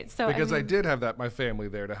 Right. So Because I mean, did have my family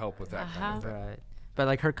there to help with that kind of thing. Right. But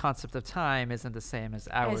like her concept of time isn't the same as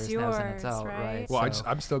ours now as an yours, adult, right? right? Well, So-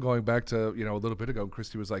 I'm still going back to, you know, a little bit ago,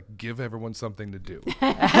 Christy was like, give everyone something to do. Give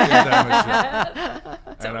them a job.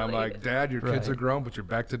 And I'm like, Dad, your kids Right. are grown, but you're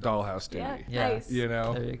back to dollhouse duty. yeah, Yeah. nice. You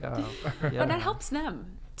know? There you go. But Yeah. that helps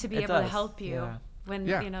them to be It able to does, help you yeah. when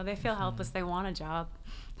Yeah. you know they feel helpless. They want a job.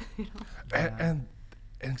 You know? And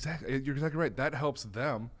exactly, you're exactly right. That helps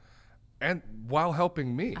them, and while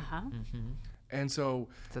helping me. Uh-huh. And so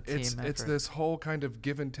It's a team it's effort. this whole kind of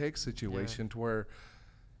give and take situation to where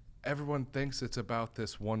everyone thinks it's about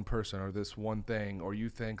this one person or this one thing, or you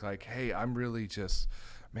think like, hey, I'm really just,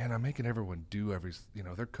 man, I'm making everyone do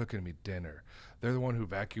they're cooking me dinner. They're the one who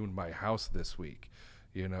vacuumed my house this week.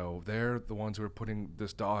 You know, they're the ones who are putting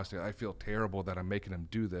this dollhouse together. I feel terrible that I'm making them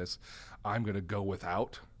do this. I'm going to go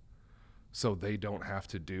without so they don't have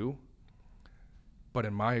to do. But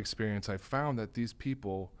in my experience, I found that these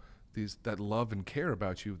people, that love and care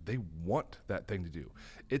about you, they want that thing to do.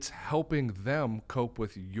 It's helping them cope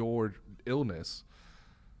with your illness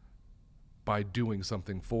by doing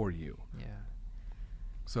something for you. Yeah.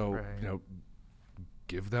 So, Right. you know,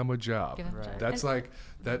 give them a job. Give them a Right. job. That's And like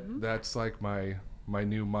that's like my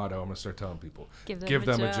new motto. I'm gonna start telling people. Give them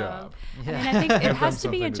them a a job. job. I mean, I think it Give has to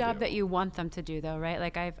them be a something to job do. that you want them to do, though, right?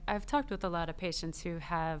 Like I've talked with a lot of patients who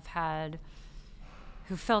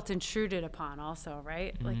felt intruded upon, also,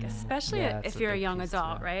 right? Like especially Yeah, it's if a you're a big young piece,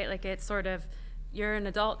 adult, yeah. right? Like it's sort of, you're an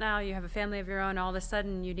adult now, you have a family of your own. All of a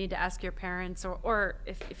sudden, you need to ask your parents, or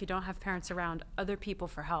if you don't have parents around, other people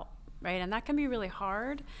for help, right? And that can be really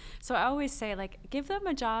hard. So I always say, like, give them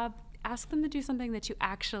a job, ask them to do something that you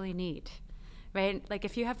actually need. Right? Like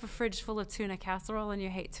if you have a fridge full of tuna casserole and you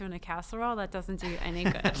hate tuna casserole, that doesn't do you any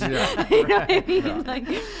good. Yeah. You know what I mean? Like,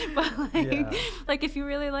 but like, Yeah. like if you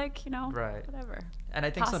really like, Right. whatever. And I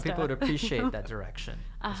think some people would Pasta. appreciate that direction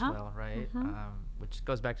Uh-huh. as well, right? Which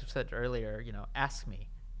goes back to what you said earlier, you know, ask me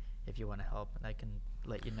if you want to help, and I can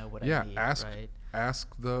let you know what I need, ask right? ask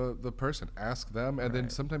the person, ask them, and then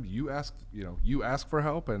Right. sometimes you ask for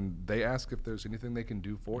help, and they ask if there's anything they can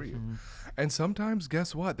do for you. And sometimes,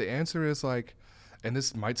 guess what? The answer is like, and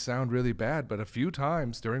this might sound really bad, but a few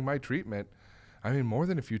times during my treatment, I mean more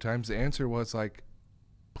than a few times, the answer was like,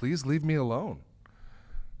 please leave me alone.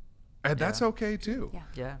 And that's okay too. Yeah.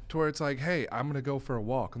 Yeah. To where it's like, hey, I'm going to go for a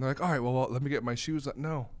walk. And they're like, all right, well, let me get my shoes.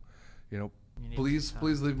 No, you know, You need please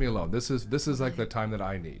leave me alone. This is like the time that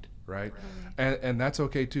I need, right? And that's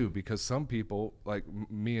okay too, because some people, like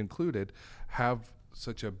me included, have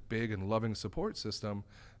such a big and loving support system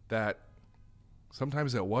that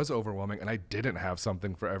sometimes it was overwhelming, and I didn't have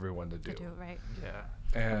something for everyone to do. To do it right.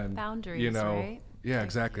 Yeah. And Boundaries, you know, right? yeah,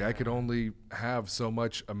 exactly. I could only have so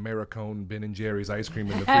much Americone Ben and Jerry's ice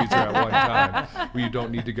cream in the freezer at one time. Where you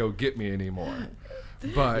don't need to go get me anymore.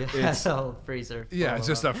 But it's a freezer. yeah, it's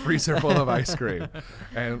just a freezer full of ice cream,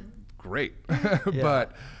 and great.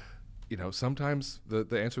 But you know, sometimes the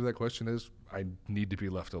answer to that question is I need to be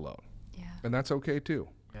left alone, Yeah. and that's okay too.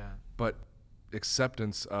 Yeah. But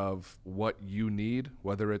acceptance of what you need,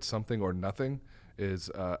 whether it's something or nothing, is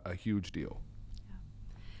a huge deal.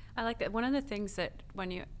 I like that. One of the things that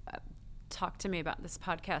when you talked to me about this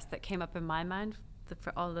podcast that came up in my mind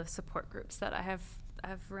for all the support groups that I've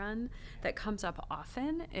run, that comes up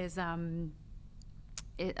often is around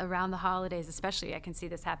the holidays, especially. I can see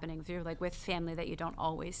this happening if you're like with family that you don't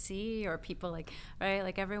always see, or people like, right,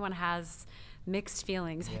 like everyone has mixed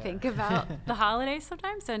feelings, I think, about the holidays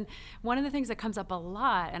sometimes. And one of the things that comes up a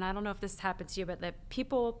lot, and I don't know if this happens to you, but that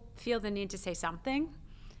people feel the need to say something,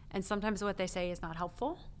 and sometimes what they say is not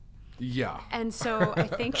helpful. Yeah. And so I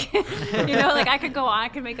think, you know, like I could go on, I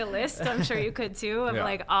could make a list, I'm sure you could too, of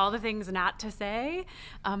like all the things not to say.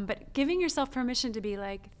 But giving yourself permission to be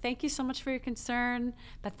like, thank you so much for your concern,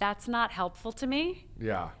 but that's not helpful to me.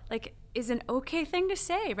 Yeah. Like, is an okay thing to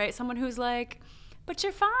say, right? Someone who's like, but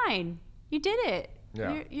you're fine. You did it.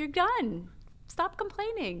 Yeah. You're done. Stop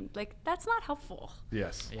complaining. Like, that's not helpful.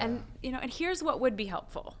 Yes. Yeah. And, you know, and here's what would be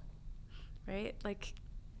helpful, right? Like,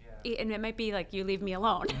 and it might be like, you leave me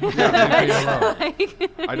alone. Yeah, leave me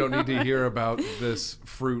alone. I don't need to hear about this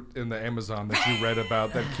fruit in the Amazon that you read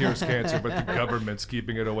about that cures cancer, but the government's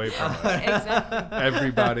keeping it away from us.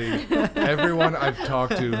 Exactly. Everyone I've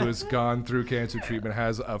talked to who has gone through cancer treatment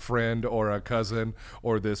has a friend or a cousin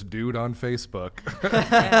or this dude on Facebook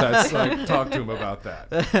that's like, talk to him about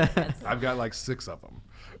that. I've got like 6 of them.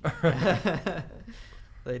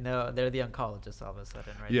 They know they're the oncologists all of a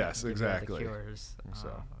sudden, right? Yes, They know exactly. The cures.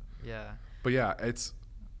 So. Yeah. But yeah, it's,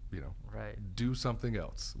 you know, Right. do something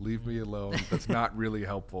else. Leave me alone. That's not really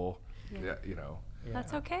helpful. Yeah, you know. Yeah.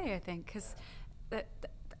 That's okay, I think, because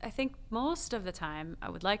I think most of the time,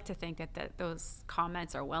 I would like to think that those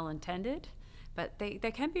comments are well intended, but they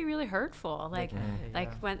can be really hurtful. Like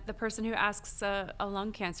when the person who asks a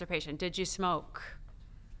lung cancer patient, "Did you smoke?"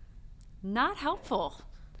 Not helpful.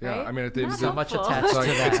 Yeah, right? I mean, at the end Not of the So much helpful. attached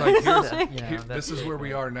to that. it's like here's, You know, here- that's- this is where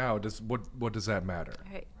we are now. What does that matter,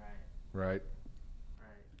 Right. right?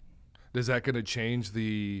 Is that going to change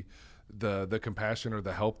the compassion or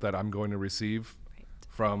the help that I'm going to receive Right.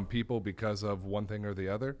 from people because of one thing or the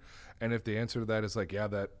other? And if the answer to that is like, yeah,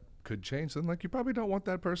 that could change, then like you probably don't want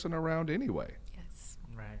that person around anyway. Yes.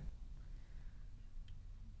 Right.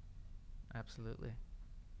 Absolutely.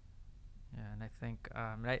 Yeah, and I think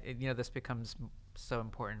this becomes so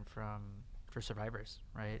important for survivors,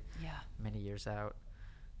 right? Yeah. Many years out,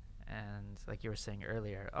 and like you were saying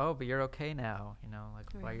earlier, oh, but you're okay now. You know, like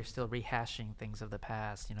why Right. you're still rehashing things of the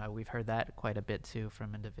past. You know, we've heard that quite a bit too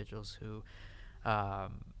from individuals who, are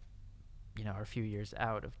a few years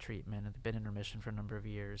out of treatment and have been in remission for a number of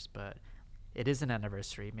years, but it is an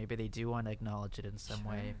anniversary. Maybe they do want to acknowledge it in some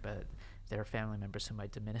way, but there are family members who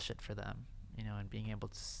might diminish it for them, and being able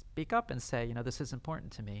to speak up and say, this is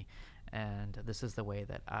important to me, and this is the way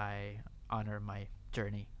that I honor my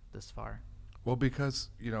journey this far. Well, because,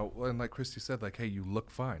 and like Christy said, like, hey, you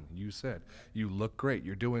look fine. You said, you look great.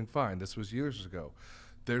 You're doing fine. This was years ago.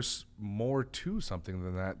 There's more to something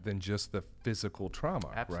than that than just the physical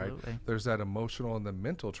trauma, Absolutely. right? There's that emotional and the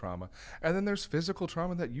mental trauma. And then there's physical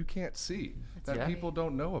trauma that you can't see, that right. people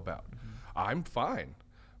don't know about. I'm fine,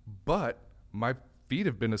 but my feet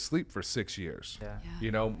have been asleep for 6 years.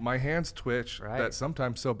 Yeah. My hands twitch Right. that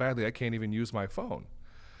sometimes so badly I can't even use my phone.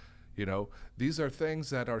 These are things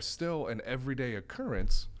that are still an everyday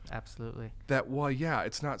occurrence Absolutely. that, well, yeah,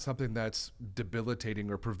 it's not something that's debilitating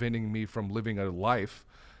or preventing me from living a life,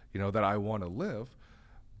 that I want to live,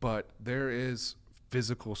 but there is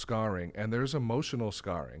physical scarring and there's emotional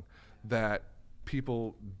scarring that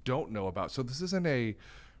people don't know about. So this isn't a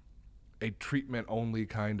treatment only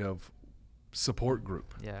kind of support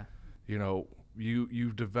group. Yeah.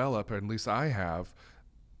 You've developed, or at least I have,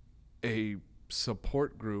 a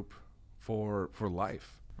support group for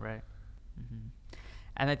life. Right.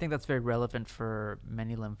 And I think that's very relevant for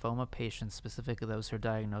many lymphoma patients, specifically those who are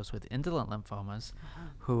diagnosed with indolent lymphomas,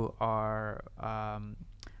 who are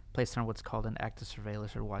placed on what's called an active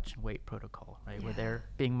surveillance or watch and wait protocol, right? Yeah. Where they're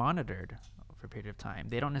being monitored for a period of time.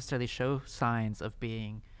 They don't necessarily show signs of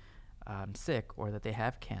being sick or that they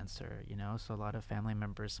have cancer, you know? So a lot of family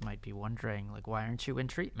members might be wondering, like, why aren't you in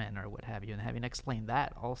treatment or what have you? And having to explain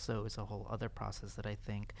that also is a whole other process that I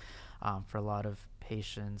think for a lot of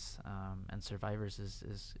patients and survivors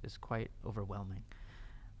is quite overwhelming.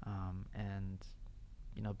 And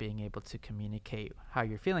you know, being able to communicate how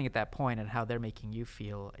you're feeling at that point and how they're making you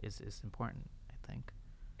feel is important, I think.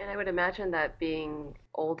 And I would imagine that being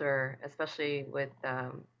older, especially with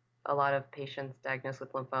a lot of patients diagnosed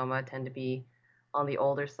with lymphoma, tend to be on the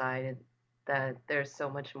older side, and that there's so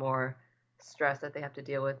much more stress that they have to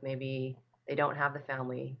deal with. Maybe they don't have the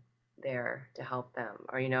family there to help them,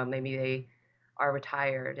 or maybe they are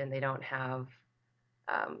retired and they don't have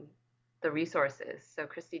um, the resources. So,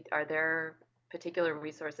 Christy, are there particular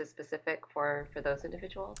resources specific for those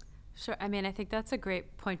individuals? Sure. I mean, I think that's a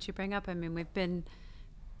great point you bring up. I mean, we've been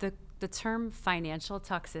the term financial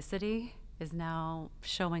toxicity is now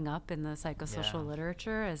showing up in the psychosocial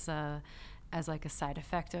literature as like a side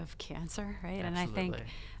effect of cancer, right? Absolutely. And I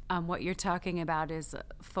think what you're talking about is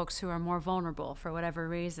folks who are more vulnerable for whatever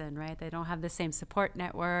reason, right? They don't have the same support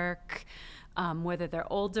network, whether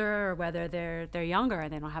they're older or whether they're younger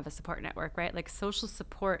and they don't have a support network, right? Like social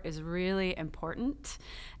support is really important.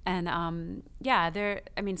 And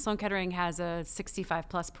Sloan Kettering has a 65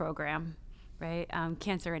 plus program, right?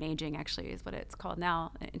 Cancer and Aging actually is what it's called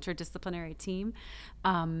now, an interdisciplinary team,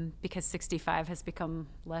 because 65 has become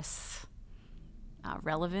less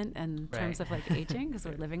relevant in terms of like aging because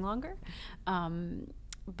we're living longer.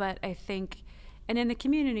 But I think, and in the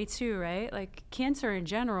community too, right? Like cancer in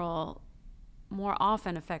general more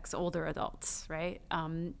often affects older adults, right?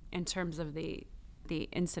 In terms of the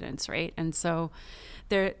incidence rate. And so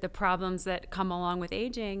the problems that come along with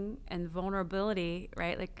aging and vulnerability,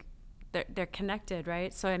 right? Like they're connected,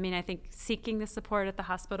 right? So, I mean, I think seeking the support at the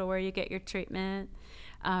hospital where you get your treatment,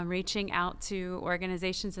 reaching out to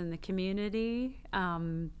organizations in the community,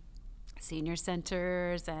 senior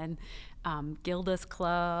centers and Gilda's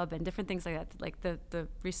Club and different things like that, like the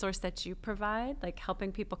resource that you provide, like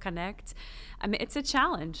helping people connect. I mean, it's a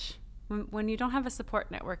challenge. When you don't have a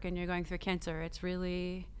support network and you're going through cancer, it's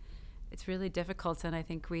really difficult. And I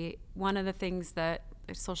think one of the things that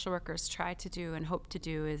social workers try to do and hope to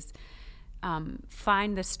do is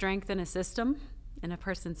find the strength in a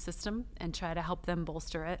person's system and try to help them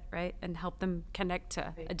bolster it, right? And help them connect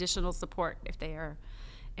to additional support if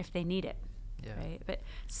they need it, right? But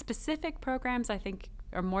specific programs, I think,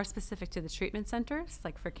 are more specific to the treatment centers,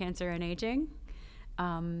 like for cancer and aging.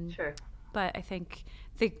 Sure. But I think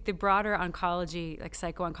the broader oncology, like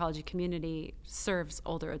psycho-oncology community serves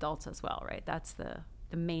older adults as well, right? That's the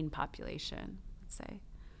main population, let's say.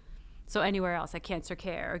 So anywhere else, like Cancer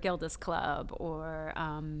Care or Gilda's Club or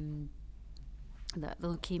the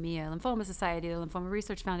Leukemia Lymphoma Society, the Lymphoma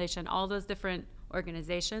Research Foundation, all those different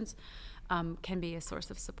organizations can be a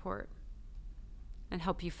source of support and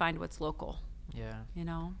help you find what's local. Yeah. You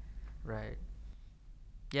know? Right.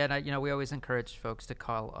 Yeah, and we always encourage folks to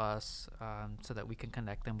call us so that we can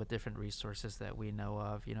connect them with different resources that we know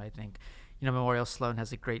of. I think, Memorial Sloan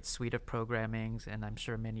has a great suite of programmings, and I'm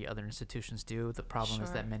sure many other institutions do. The problem is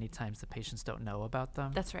that many times the patients don't know about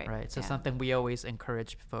them. That's right. Right. So something we always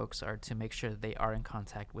encourage folks are to make sure that they are in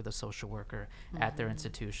contact with a social worker at their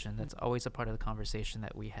institution. That's always a part of the conversation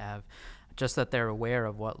that we have. Just that they're aware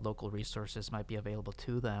of what local resources might be available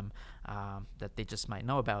to them that they just might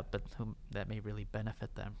know about, but that may really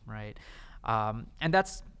benefit them, right? And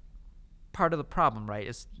that's part of the problem, right,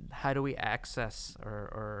 is how do we access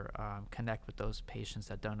or connect with those patients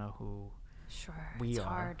that don't know who we are,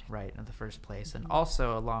 hard. Right, in the first place. And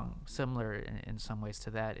also similar in some ways to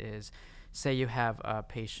that is, say you have a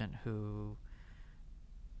patient who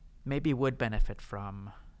maybe would benefit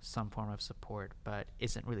from some form of support, but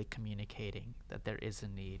isn't really communicating that there is a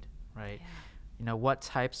need, right? Yeah. What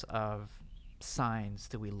types of signs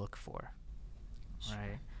do we look for,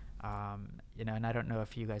 right? And I don't know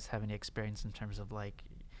if you guys have any experience in terms of like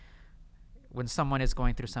when someone is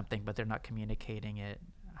going through something but they're not communicating it,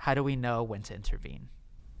 how do we know when to intervene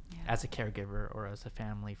as a caregiver or as a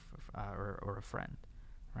family or a friend,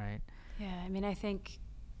 right? Yeah, I mean, I think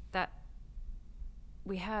that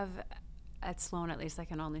we have at Sloan, at least I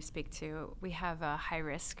can only speak to, we have a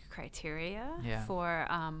high-risk criteria for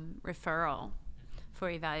referral, for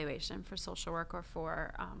evaluation, for social work or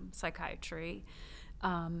for psychiatry.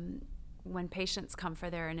 when patients come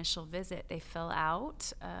for their initial visit, they fill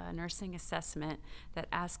out a nursing assessment that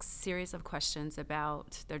asks a series of questions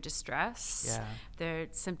about their distress, their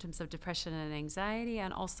symptoms of depression and anxiety,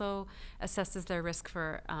 and also assesses their risk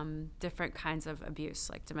for different kinds of abuse,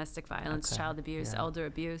 like domestic violence, child abuse, elder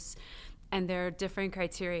abuse. And there are different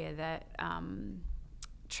criteria that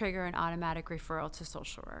trigger an automatic referral to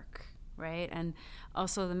social work, right? And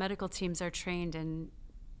also the medical teams are trained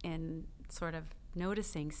in sort of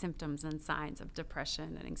noticing symptoms and signs of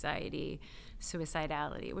depression and anxiety,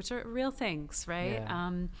 suicidality, which are real things, right?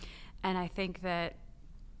 And I think that,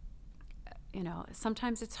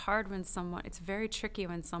 sometimes it's hard when it's very tricky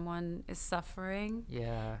when someone is suffering.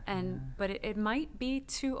 But it might be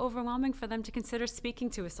too overwhelming for them to consider speaking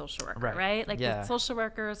to a social worker, right? Like the social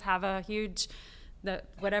workers have a huge,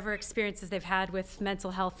 whatever experiences they've had with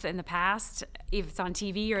mental health in the past, if it's on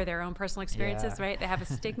TV or their own personal experiences, right? They have a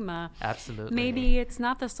stigma. Absolutely. Maybe it's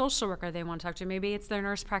not the social worker they want to talk to. Maybe it's their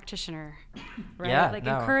nurse practitioner, right?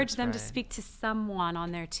 Encourage them to speak to someone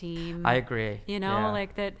on their team. I agree.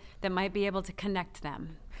 Like that might be able to connect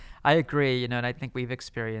them. I agree, and I think we've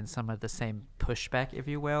experienced some of the same pushback, if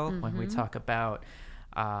you will, when we talk about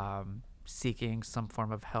seeking some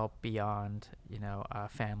form of help beyond, a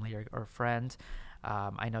family or friend.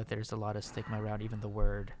 I know there's a lot of stigma around even the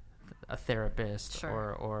word a therapist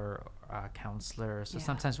or a counselor. So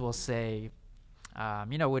sometimes we'll say,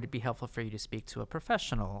 would it be helpful for you to speak to a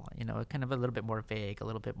professional? Kind of a little bit more vague, a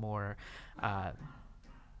little bit more,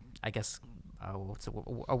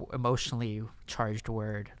 emotionally charged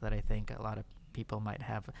word that I think a lot of people might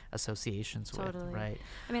have associations with, right?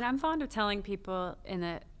 I mean, I'm fond of telling people in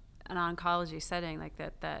an oncology setting like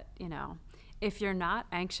that, if you're not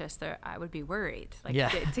anxious, I would be worried. To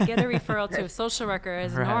get a referral to a social worker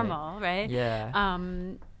is normal, right?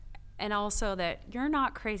 And also that you're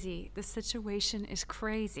not crazy. The situation is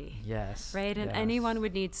crazy. Yes. Right? And anyone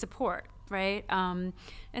would need support, right? And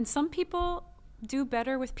some people do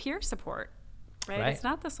better with peer support, right? It's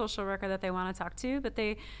not the social worker that they want to talk to, but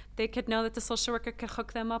they could know that the social worker could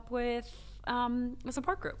hook them up with a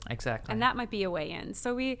support group. Exactly. And that might be a way in.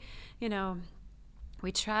 So we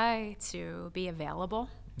try to be available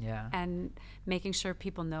and making sure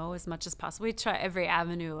people know as much as possible. We try every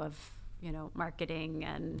avenue of, marketing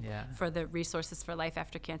and for the Resources for Life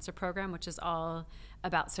After Cancer program, which is all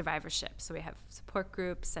about survivorship. So we have support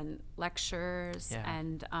groups and lectures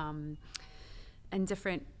and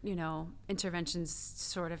different, interventions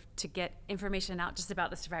sort of to get information out just about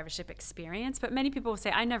the survivorship experience. But many people will say,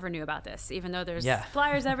 I never knew about this, even though there's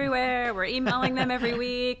flyers everywhere. We're emailing them every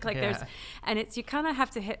week. You kind of have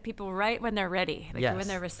to hit people right when they're ready, when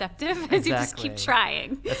they're receptive, as you just keep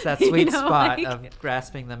trying. That's that sweet spot of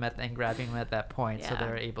grasping them and grabbing them at that point so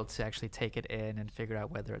they're able to actually take it in and figure out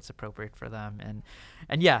whether it's appropriate for them. And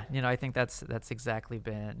I think that's exactly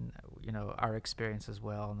been, our experience as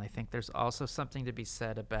well. And I think there's also something to be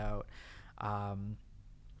said about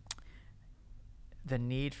the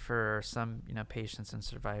need for some patients and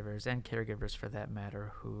survivors and caregivers for that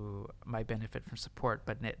matter who might benefit from support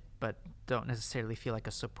but don't necessarily feel like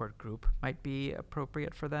a support group might be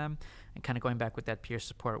appropriate for them. And kind of going back with that peer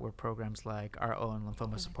support were programs like our own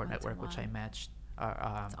Lymphoma Support Network, which I matched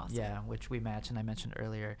awesome. Which we match, and I mentioned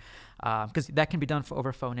earlier, because that can be done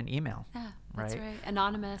over phone and email. That's right.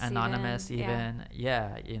 Anonymous even.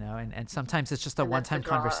 And sometimes it's just a one-time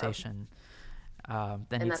conversation.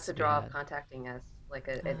 That's the draw of contacting us, like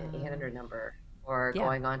an 800 number, or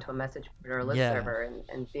going onto a message board or a list server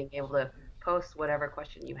and being able to post whatever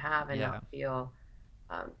question you have and not feel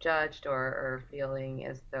judged or feeling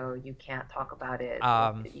as though you can't talk about it.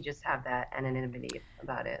 You just have that anonymity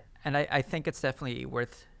about it. And I think it's definitely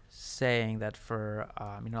worth saying that for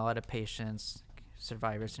a lot of patients,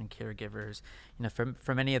 survivors, and caregivers,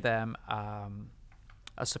 for many of them,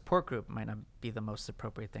 a support group might not be the most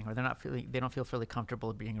appropriate thing, or they don't feel fairly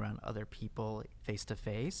comfortable being around other people face to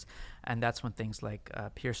face, and that's when things like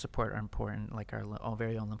peer support are important, like our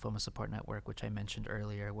very own Lymphoma Support Network, which I mentioned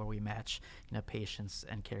earlier, where we match patients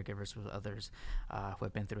and caregivers with others who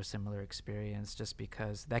have been through a similar experience, just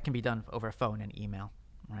because that can be done over phone and email.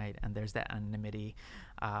 Right, and there's that anonymity,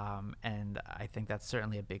 and I think that's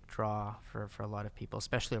certainly a big draw for a lot of people,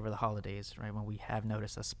 especially over the holidays, right, when we have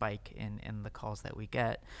noticed a spike in the calls that we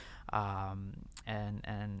get,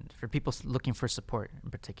 and for people looking for support in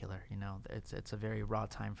particular, it's a very raw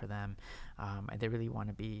time for them, and they really want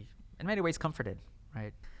to be, in many ways, comforted,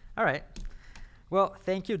 right? All right. Well,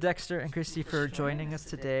 thank you, Dexter and Christy, for joining us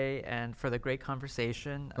today and for the great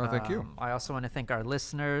conversation. Oh, thank you. I also want to thank our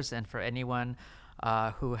listeners, and for anyone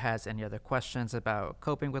who has any other questions about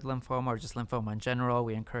coping with lymphoma or just lymphoma in general,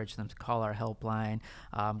 we encourage them to call our helpline.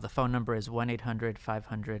 The phone number is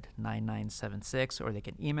 1-800-500-9976, or they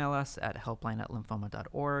can email us at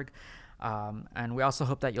helpline@lymphoma.org. And we also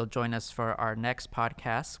hope that you'll join us for our next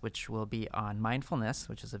podcast, which will be on mindfulness,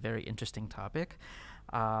 which is a very interesting topic.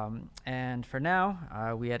 And for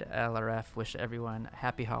now, we at LRF wish everyone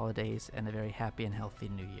happy holidays and a very happy and healthy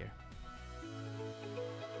new year.